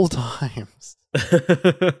 All times.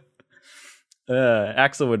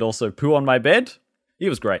 Axel would also poo on my bed. He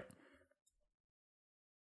was great.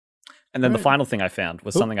 And then the final thing I found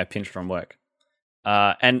was something I pinched from work.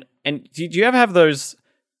 And did you ever have those?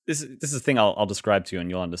 This is a thing I'll describe to you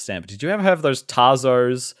and you'll understand. But did you ever have those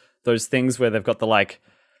Tarzos? Those things where they've got the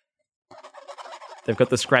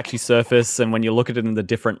scratchy surface, and when you look at it in the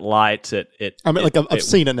different light, I've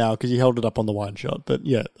seen it now because you held it up on the wide shot. But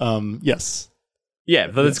yeah, yes. Yeah,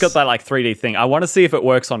 but it's got that 3D thing. I want to see if it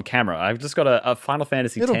works on camera. I've just got a Final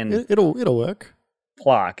Fantasy X. It'll work.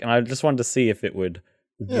 Plaque, and I just wanted to see if it would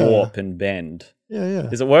warp and bend. Yeah.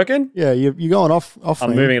 Is it working? Yeah, you're going off.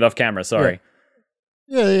 I'm moving it off camera. Sorry.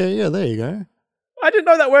 Yeah. There you go. I didn't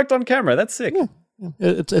know that worked on camera. That's sick. Yeah.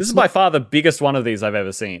 This is by far the biggest one of these I've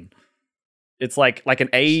ever seen. It's like an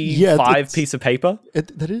A5 piece of paper.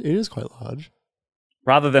 It is quite large.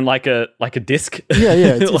 Rather than like a disc.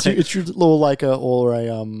 Yeah. It should look like a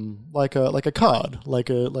card, like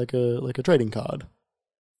a trading card.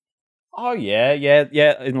 Oh yeah.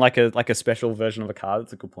 In like a special version of a card.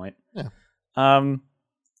 That's a good point. Yeah.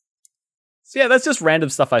 So yeah, that's just random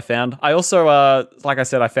stuff I found. I also, like I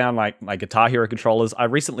said, I found my Guitar Hero controllers. I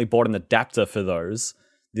recently bought an adapter for those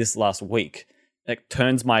this last week. It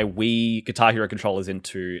turns my Wii Guitar Hero controllers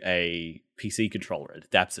into a PC controller. It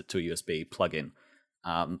adapts it to a USB plug-in,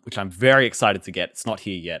 which I'm very excited to get. It's not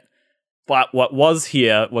here yet. But what was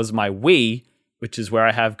here was my Wii, which is where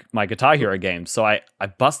I have my Guitar Hero games. So I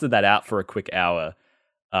busted that out for a quick hour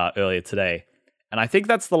earlier today. And I think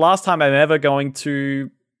that's the last time I'm ever going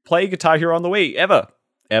to play Guitar Hero on the Wii. Ever.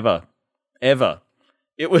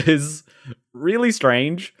 It was really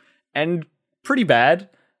strange and pretty bad.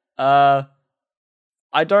 I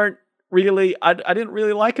didn't really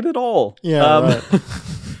like it at all. Yeah, right.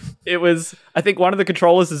 It was, I think one of the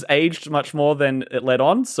controllers has aged much more than it let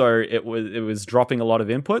on, so it was dropping a lot of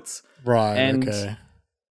inputs. Right, and, okay.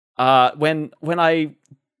 When I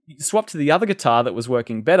swapped to the other guitar that was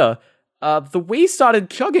working better, the Wii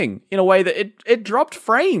started chugging in a way that it dropped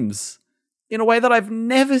frames in a way that I've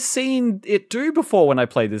never seen it do before when I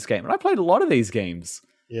played this game. And I played a lot of these games.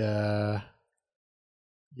 Yeah.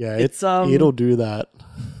 Yeah, it'll do that.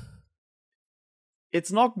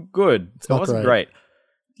 It's not good. It wasn't great.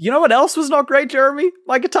 You know what else was not great, Jeremy?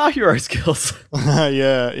 My Guitar Hero skills.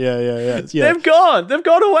 Yeah. They've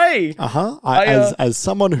gone away. As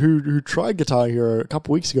someone who tried Guitar Hero a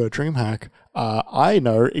couple weeks ago at DreamHack, I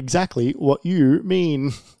know exactly what you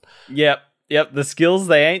mean. Yep. The skills,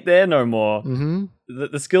 they ain't there no more. Mm-hmm.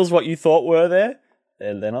 The skills, what you thought were there,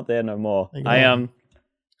 they're not there no more.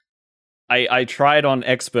 I tried on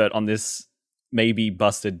expert on this maybe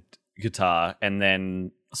busted guitar, and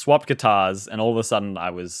then swapped guitars, and all of a sudden I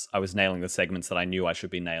was nailing the segments that I knew I should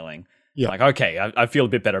be nailing. Yeah. Like, okay, I feel a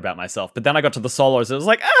bit better about myself. But then I got to the solos, and it was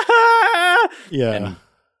like, ah! Yeah.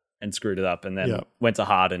 And screwed it up, and then went to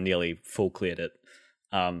hard and nearly full cleared it.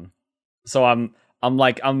 So I'm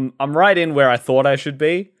right in where I thought I should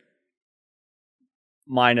be,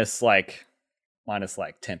 minus like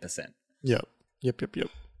 10%. Yep.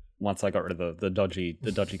 Once I got rid of the dodgy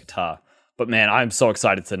guitar. But man, I'm so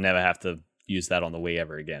excited to never have to use that on the Wii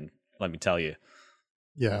ever again. Let me tell you.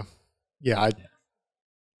 Yeah.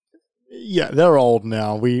 They're old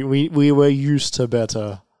now. We were used to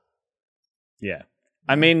better. Yeah.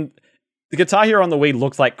 I mean, the Guitar Hero on the Wii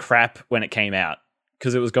looked like crap when it came out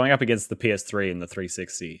because it was going up against the PS3 and the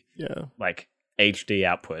 360. Yeah. Like HD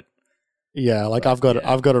output. Yeah, like I've got it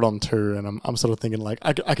on 2, and I'm sort of thinking like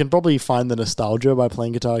I can probably find the nostalgia by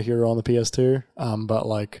playing Guitar Hero on the PS2. But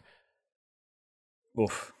like,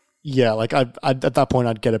 oof. Yeah, like I at that point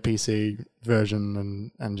I'd get a PC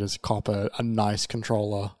version and just cop a nice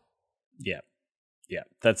controller. Yeah,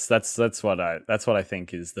 that's what I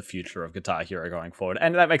think is the future of Guitar Hero going forward,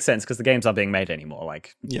 and that makes sense because the games aren't being made anymore.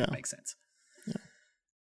 Like, it makes sense.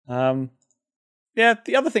 Yeah.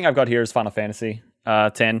 The other thing I've got here is Final Fantasy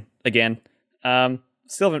 10 again.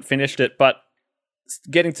 Still haven't finished it, but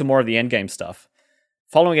getting to more of the endgame stuff.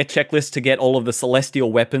 Following a checklist to get all of the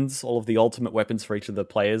celestial weapons, all of the ultimate weapons for each of the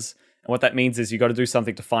players. And what that means is you got to do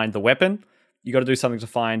something to find the weapon. You got to do something to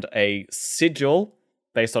find a sigil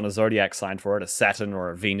based on a zodiac sign for it, a Saturn or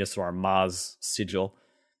a Venus or a Mars sigil.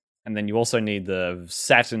 And then you also need the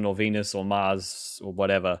Saturn or Venus or Mars or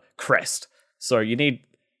whatever crest. So you need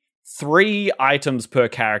 3 items per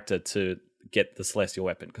character to get the celestial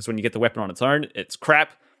weapon. Because when you get the weapon on its own, it's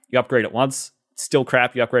crap. You upgrade it once, it's still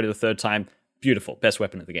crap. You upgrade it the 3rd time, beautiful, best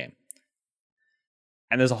weapon of the game.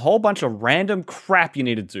 And there's a whole bunch of random crap you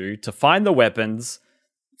need to do to find the weapons,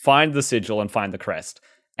 find the sigil, and find the crest.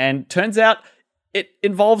 And turns out it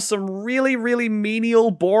involves some really, really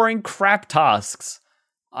menial, boring crap tasks.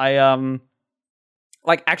 Like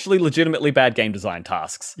actually legitimately bad game design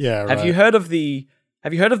tasks. Yeah, right. Have you heard of the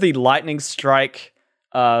Lightning Strike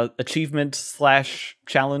achievement /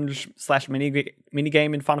 challenge / mini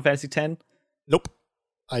game in Final Fantasy X? Nope.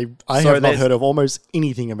 I have not heard of almost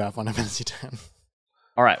anything about Final Fantasy X.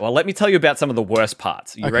 All right, well, let me tell you about some of the worst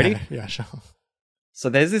parts. Are you ready? Yeah, sure. So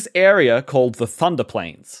there's this area called the Thunder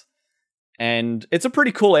Plains. And it's a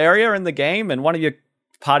pretty cool area in the game. And one of your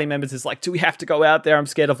party members is like, do we have to go out there? I'm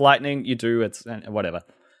scared of lightning. You do. It's whatever.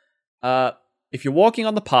 If you're walking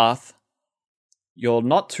on the path, you're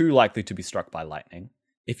not too likely to be struck by lightning.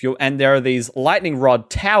 And there are these lightning rod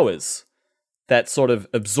towers that sort of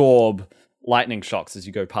absorb lightning shocks as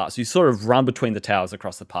you go past. So you sort of run between the towers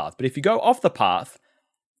across the path. But if you go off the path,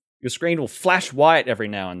 your screen will flash white every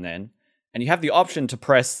now and then. And you have the option to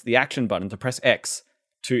press the action button, to press X,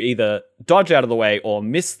 to either dodge out of the way or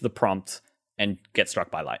miss the prompt and get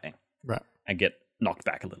struck by lightning. Right. And get knocked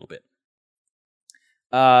back a little bit.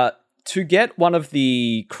 To get one of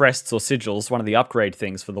the crests or sigils, one of the upgrade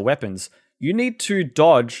things for the weapons, you need to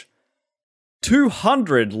dodge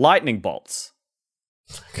 200 lightning bolts.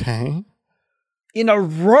 Okay. In a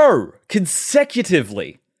row,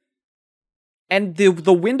 consecutively. And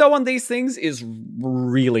the window on these things is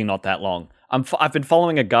really not that long. I've been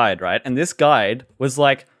following a guide, right? And this guide was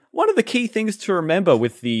like, one of the key things to remember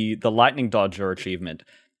with the lightning dodger achievement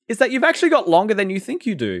is that you've actually got longer than you think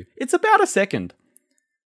you do. It's about a second.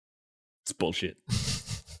 It's bullshit.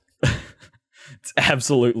 It's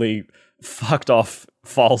absolutely fucked off,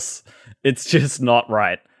 false. It's just not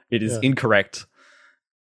right. It is incorrect.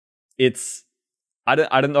 I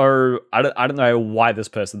don't know why this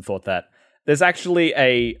person thought that. There's actually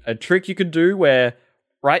a trick you could do where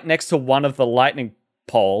right next to one of the lightning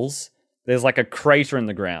poles, there's like a crater in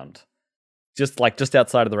the ground. Just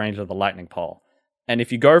outside of the range of the lightning pole. And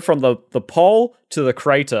if you go from the pole to the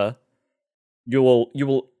crater, you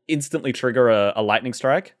will instantly trigger a lightning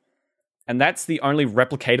strike. And that's the only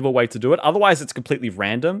replicatable way to do it. Otherwise, it's completely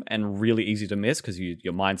random and really easy to miss because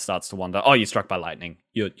your mind starts to wonder, oh, you're struck by lightning.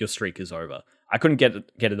 Your streak is over. I couldn't get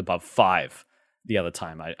it above 5 the other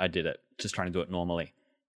time I did it, just trying to do it normally.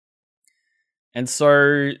 And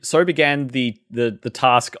so began the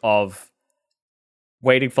task of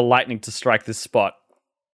waiting for lightning to strike this spot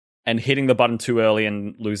and hitting the button too early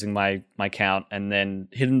and losing my count, and then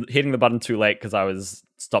hitting the button too late because I was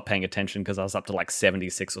stopped paying attention because I was up to like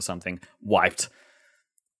 76 or something, wiped.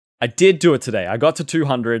 I did do it today. I got to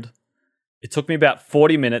 200. It took me about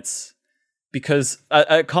 40 minutes because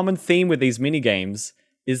a common theme with these mini games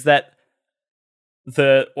is that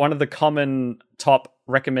one of the common top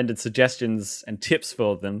recommended suggestions and tips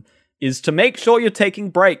for them is to make sure you're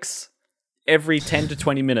taking breaks every 10 to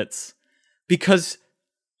 20 minutes, because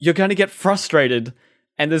you're going to get frustrated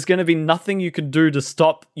and there's going to be nothing you can do to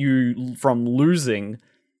stop you from losing.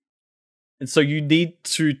 And so you need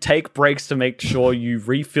to take breaks to make sure you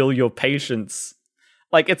refill your patience.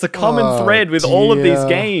 Like, it's a common thread with all of these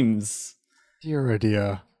games. Dear, oh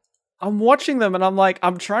dear. I'm watching them and I'm like,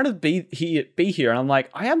 I'm trying to be here, and I'm like,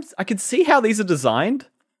 I can see how these are designed.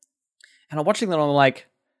 And I'm watching them and I'm like,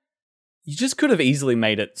 you just could have easily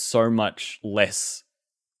made it so much less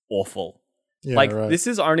awful. Yeah, like, right. This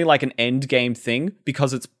is only like an end game thing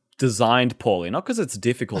because it's designed poorly, not because it's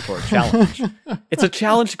difficult or a challenge. It's a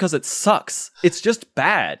challenge because it sucks. It's just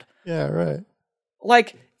bad. Yeah, right.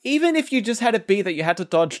 Like, even if you just had it be that you had to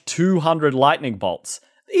dodge 200 lightning bolts,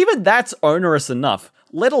 even that's onerous enough,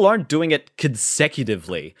 let alone doing it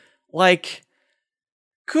consecutively. Like,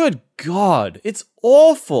 good God, it's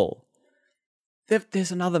awful.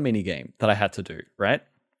 There's another minigame that I had to do, right?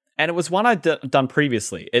 And it was one I'd done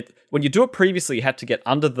previously. When you do it previously, you had to get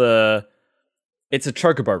under the... It's a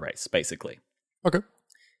chocobo race, basically. Okay.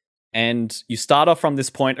 And you start off from this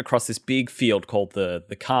point across this big field called the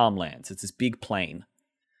Calm Lands. It's this big plain.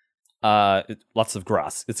 Lots of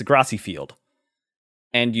grass. It's a grassy field.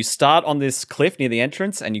 And you start on this cliff near the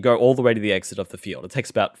entrance, and you go all the way to the exit of the field. It takes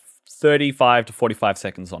about 35 to 45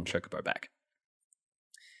 seconds on chocobo back.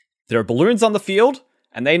 There are balloons on the field,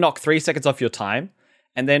 and they knock 3 seconds off your time.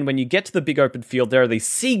 And then when you get to the big open field, there are these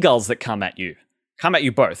seagulls that come at you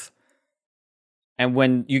both. And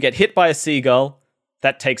when you get hit by a seagull,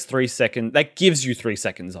 that takes 3 seconds. That gives you 3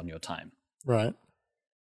 seconds on your time. Right.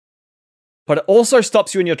 But it also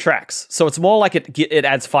stops you in your tracks. So it's more like it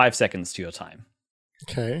adds 5 seconds to your time.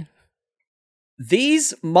 Okay.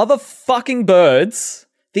 These motherfucking birds,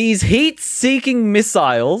 these heat-seeking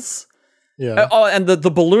missiles... Yeah. And the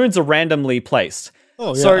balloons are randomly placed.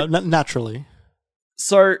 Oh, yeah, so, naturally.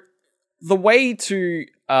 So the way to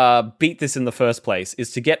beat this in the first place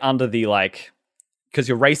is to get under the, like... Because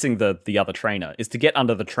you're racing the other trainer, is to get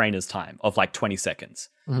under the trainer's time of like 20 seconds.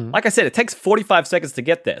 Mm-hmm. Like I said, it takes 45 seconds to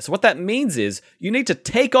get there. So what that means is you need to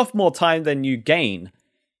take off more time than you gain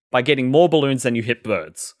by getting more balloons than you hit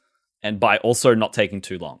birds. And by also not taking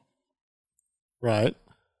too long. Right.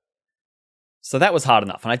 So that was hard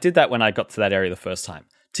enough. And I did that when I got to that area the first time.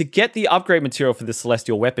 To get the upgrade material for this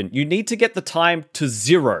celestial weapon, you need to get the time to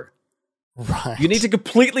 0. Right. You need to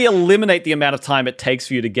completely eliminate the amount of time it takes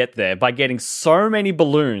for you to get there by getting so many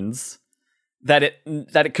balloons that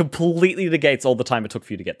it completely negates all the time it took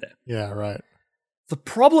for you to get there. Yeah, right. The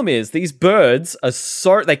problem is these birds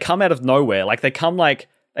are they come out of nowhere. Like they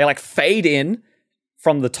fade in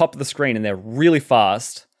from the top of the screen and they're really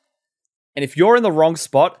fast. And if you're in the wrong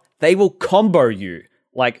spot, they will combo you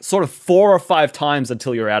like sort of 4 or 5 times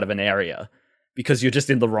until you're out of an area because you're just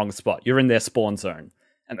in the wrong spot. You're in their spawn zone.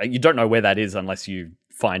 And you don't know where that is unless you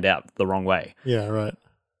find out the wrong way. Yeah, right.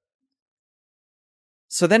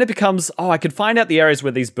 So then it becomes, I could find out the areas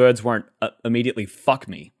where these birds won't immediately fuck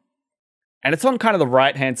me. And it's on kind of the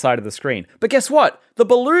right-hand side of the screen. But guess what? The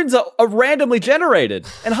balloons are randomly generated.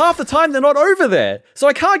 And half the time they're not over there. So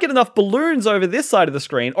I can't get enough balloons over this side of the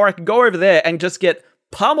screen, or I can go over there and just get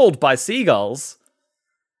pummeled by seagulls.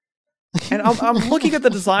 And I'm looking at the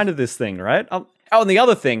design of this thing, right? And the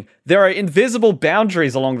other thing, there are invisible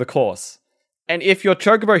boundaries along the course. And if your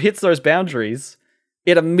chocobo hits those boundaries,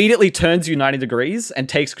 it immediately turns you 90 degrees and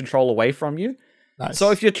takes control away from you. Nice.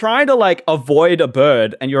 So if you're trying to like avoid a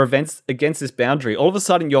bird and you're against this boundary, all of a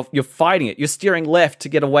sudden you're fighting it. You're steering left to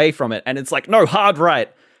get away from it. And it's like, no, hard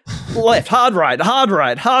right, left, hard right, hard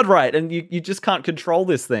right, hard right. And you just can't control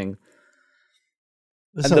this thing.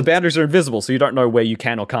 The boundaries are invisible, so you don't know where you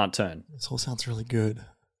can or can't turn. This all sounds really good.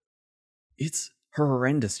 It's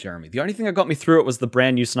horrendous, Jeremy. The only thing that got me through it was the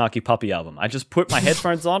brand new Snarky Puppy album. I just put my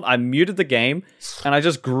headphones on, I muted the game, and I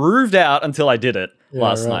just grooved out until I did it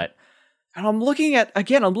last night. And I'm looking at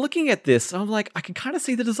this, and I'm like, I can kind of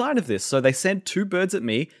see the design of this. So they send 2 birds at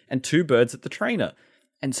me and 2 birds at the trainer.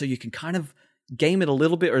 And so you can kind of game it a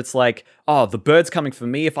little bit, or it's like, the bird's coming for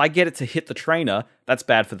me. If I get it to hit the trainer, that's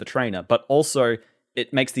bad for the trainer. But also,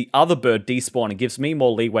 it makes the other bird despawn and gives me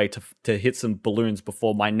more leeway to hit some balloons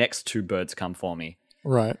before my next 2 birds come for me.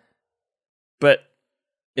 Right. But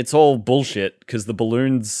it's all bullshit because the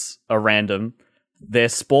balloons are random. Their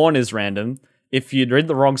spawn is random. If you're in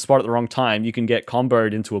the wrong spot at the wrong time, you can get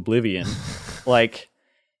comboed into oblivion. Like,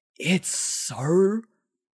 it's so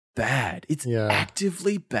bad. It's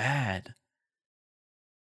actively bad.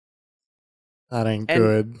 That ain't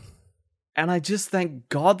good. And I just thank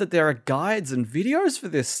God that there are guides and videos for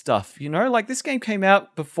this stuff. You know, like this game came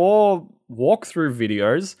out before walkthrough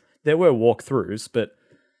videos. There were walkthroughs, but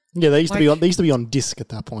they used to be on disc at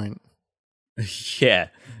that point. Yeah.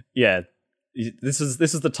 This is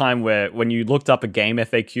the time where when you looked up a game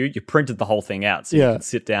FAQ, you printed the whole thing out so you could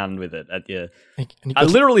sit down with it at your. I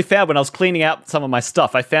literally found when I was cleaning out some of my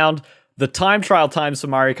stuff, I found the time trial times for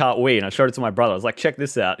Mario Kart Wii, and I showed it to my brother. I was like, "Check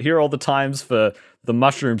this out. Here are all the times for the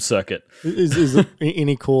mushroom circuit." Is there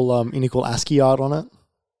any cool ASCII art on it?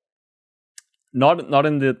 Not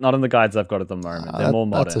in the guides I've got at the moment. They're more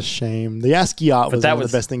modern. That's a shame. The ASCII art was one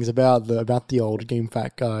of the best things about the old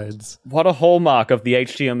GameFAQ guides. What a hallmark of the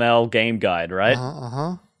HTML game guide, right?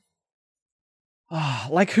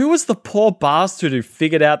 Like, who was the poor bastard who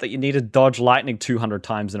figured out that you need to dodge lightning 200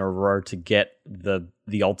 times in a row to get the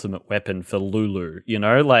ultimate weapon for Lulu? You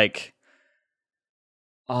know, like,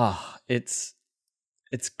 it's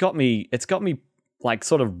got me like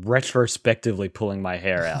sort of retrospectively pulling my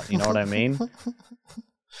hair out. You know what I mean?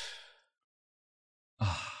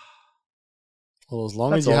 Well, as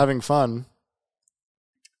long as you're having fun.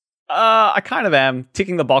 I kind of am,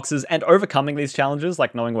 ticking the boxes and overcoming these challenges,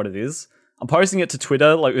 like knowing what it is. I'm posting it to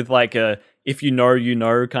Twitter, like with like a "if you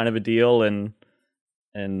know" kind of a deal, and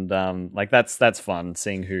like that's fun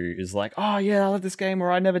seeing who is like, "Oh yeah, I love this game,"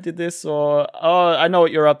 or "I never did this," or "Oh, I know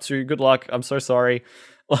what you're up to. Good luck. I'm so sorry."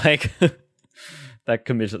 Like that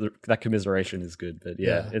commiseration is good, but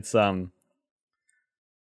yeah, it's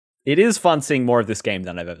it is fun seeing more of this game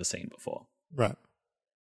than I've ever seen before. Right.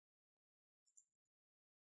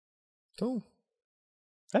 Cool.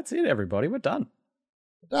 That's it, everybody. We're done.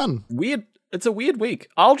 Done. Weird. It's a weird week.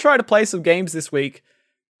 I'll try to play some games this week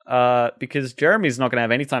because Jeremy's not going to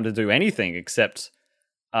have any time to do anything except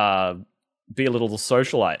be a little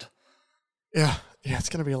socialite. Yeah, it's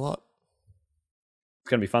going to be a lot. It's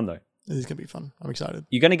going to be fun, though. It is going to be fun. I'm excited.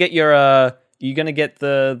 You're going to get your you're going to get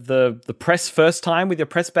the press first time with your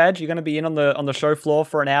press badge. You're going to be in on the show floor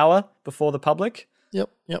for an hour before the public. Yep.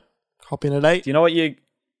 Hop in at 8. Do you know what you?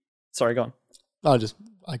 Sorry, go on.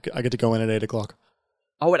 I get to go in at 8 o'clock.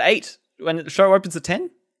 Oh, at 8 when the show opens at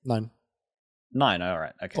 10. 9. All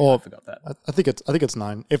right. Okay, I forgot that. I think it's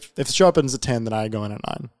 9. If the show opens at 10, then I go in at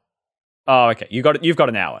 9. Oh, okay. You've got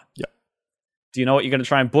an hour. Yeah. Do you know what you're going to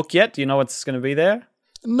try and book yet? Do you know what's going to be there?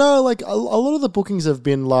 No, like a lot of the bookings have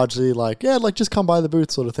been largely like, like just come by the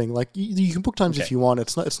booth sort of thing. Like you can book times if you want.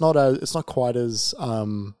 It's not quite as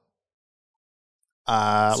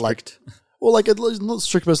strict. It's not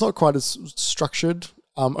strict, but it's not quite as structured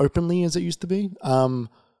openly as it used to be. A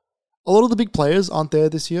lot of the big players aren't there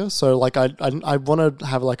this year, so like I want to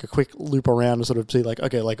have like a quick loop around to sort of see like,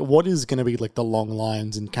 okay, like what is going to be like the long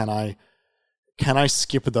lines, and can I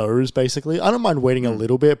skip those? Basically, I don't mind waiting a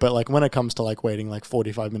little bit, but like when it comes to like waiting like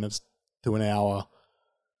 45 minutes to an hour,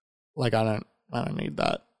 like I don't need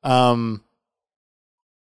that.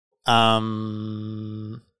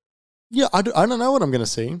 Yeah, I don't know what I'm going to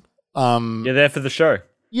see. You're there for the show.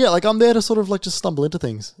 Yeah, like I'm there to sort of like just stumble into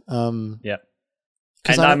things. Yeah.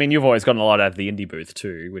 And I mean, you've always gotten a lot out of the indie booth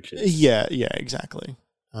too, which is... Yeah, exactly.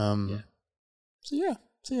 So see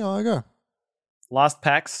how I go. Last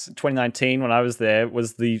PAX 2019, when I was there,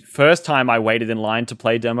 was the first time I waited in line to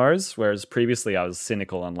play demos, whereas previously I was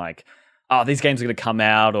cynical and like, oh, these games are going to come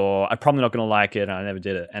out, or I'm probably not going to like it, and I never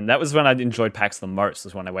did it. And that was when I enjoyed PAX the most,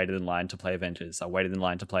 was when I waited in line to play Avengers. I waited in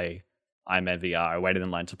line to play Iron Man VR. I waited in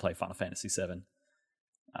line to play Final Fantasy VII.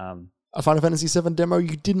 A Final Fantasy VII demo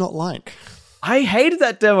you did not like. I hated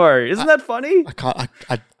that demo. Isn't that funny?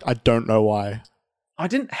 I don't know why. I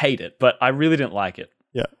didn't hate it, but I really didn't like it.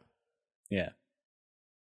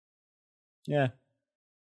 Yeah.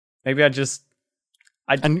 Maybe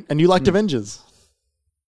and you liked Avengers.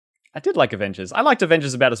 I did like Avengers. I liked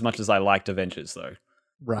Avengers about as much as I liked Avengers, though.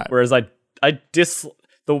 Right. Whereas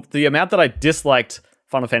the amount that I disliked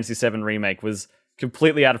Final Fantasy VII Remake was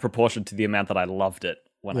completely out of proportion to the amount that I loved it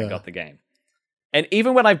when I got the game. And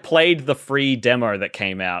even when I played the free demo that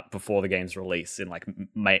came out before the game's release in like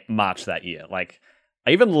March that year, like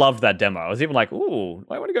I even loved that demo. I was even like, ooh,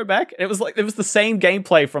 I want to go back. And it was the same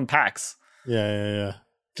gameplay from PAX. Yeah.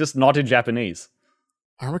 Just not in Japanese.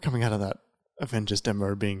 I remember coming out of that Avengers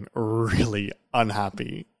demo being really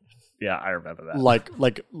unhappy. Yeah, I remember that. Like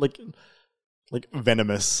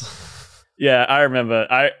venomous. Yeah, I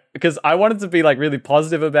remember. Because I wanted to be like really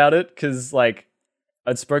positive about it, because like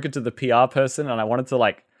I'd spoken to the PR person and I wanted to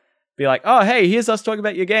like be like, oh, hey, here's us talking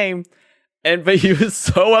about your game. But he was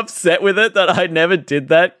so upset with it that I never did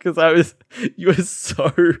that because you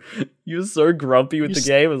were so grumpy with the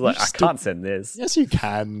game. I was like, I can't send this. Yes, you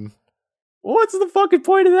can. What's the fucking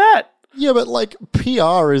point of that? Yeah, but like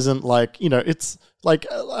PR isn't like, it's like,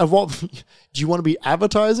 what do you want to be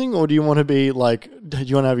advertising or do you want to be like, do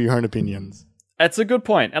you want to have your own opinions? That's a good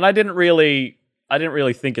point. And I didn't really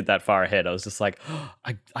think it that far ahead. I was just like, oh,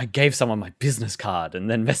 I gave someone my business card and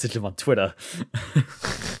then messaged them on Twitter.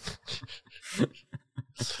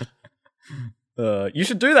 You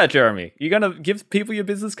should do that, Jeremy. You're going to give people your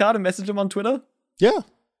business card and message them on Twitter? Yeah.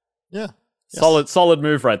 Solid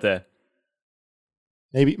move right there.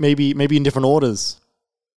 Maybe in different orders.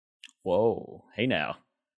 Whoa. Hey now.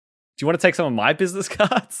 Do you want to take some of my business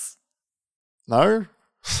cards? No.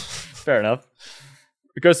 Fair enough.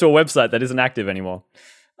 It goes to a website that isn't active anymore.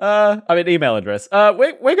 Email address.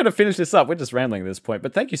 We're going to finish this up. We're just rambling at this point,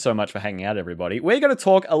 but thank you so much for hanging out, everybody. We're going to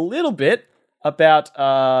talk a little bit about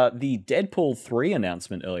the Deadpool 3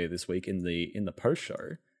 announcement earlier this week in the post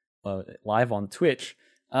show, live on Twitch.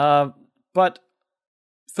 But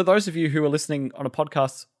for those of you who are listening on a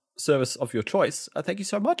podcast service of your choice, thank you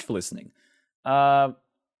so much for listening.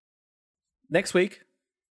 Next week,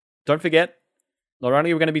 don't forget, not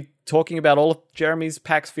only are we going to be talking about all of Jeremy's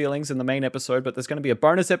PAX feelings in the main episode, but there's going to be a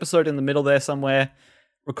bonus episode in the middle there somewhere,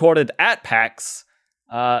 recorded at PAX.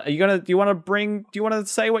 Do you want to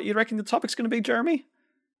say what you reckon the topic's going to be, Jeremy?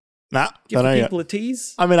 Nah, give the people a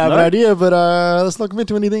tease. I mean, I have an idea, but let's not commit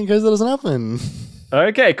to anything in case that doesn't happen.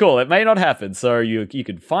 Okay, cool. It may not happen, so you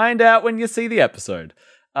can find out when you see the episode.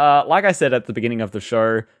 Like I said at the beginning of the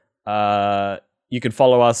show, you can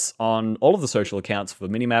follow us on all of the social accounts for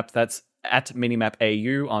Minimap. That's at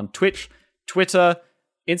MinimapAU on Twitch, Twitter,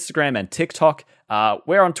 Instagram, and TikTok.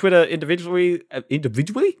 We're on Twitter individually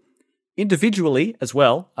as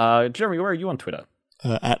well. Jeremy, where are you on Twitter?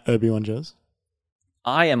 At Obi-Wan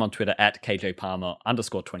I am on Twitter at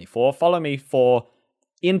KJPalmer_24. Follow me for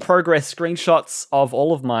in-progress screenshots of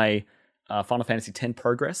all of my Final Fantasy X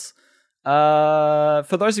progress.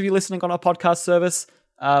 For those of you listening on our podcast service,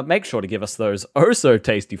 make sure to give us those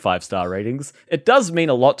oh-so-tasty 5-star ratings. It does mean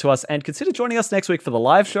a lot to us, and consider joining us next week for the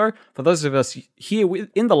live show. For those of us here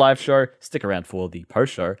in the live show, stick around for the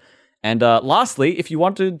post-show. And lastly, if you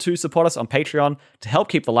wanted to support us on Patreon to help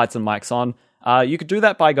keep the lights and mics on, you could do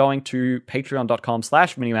that by going to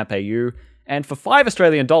patreon.com/minimapau. And for $5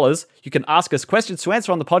 Australian, you can ask us questions to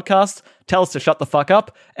answer on the podcast, tell us to shut the fuck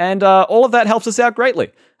up, and all of that helps us out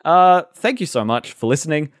greatly. Thank you so much for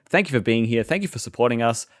listening. Thank you for being here. Thank you for supporting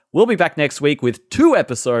us. We'll be back next week with 2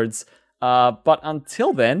 episodes. But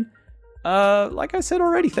until then, like I said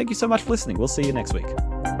already, thank you so much for listening. We'll see you next week.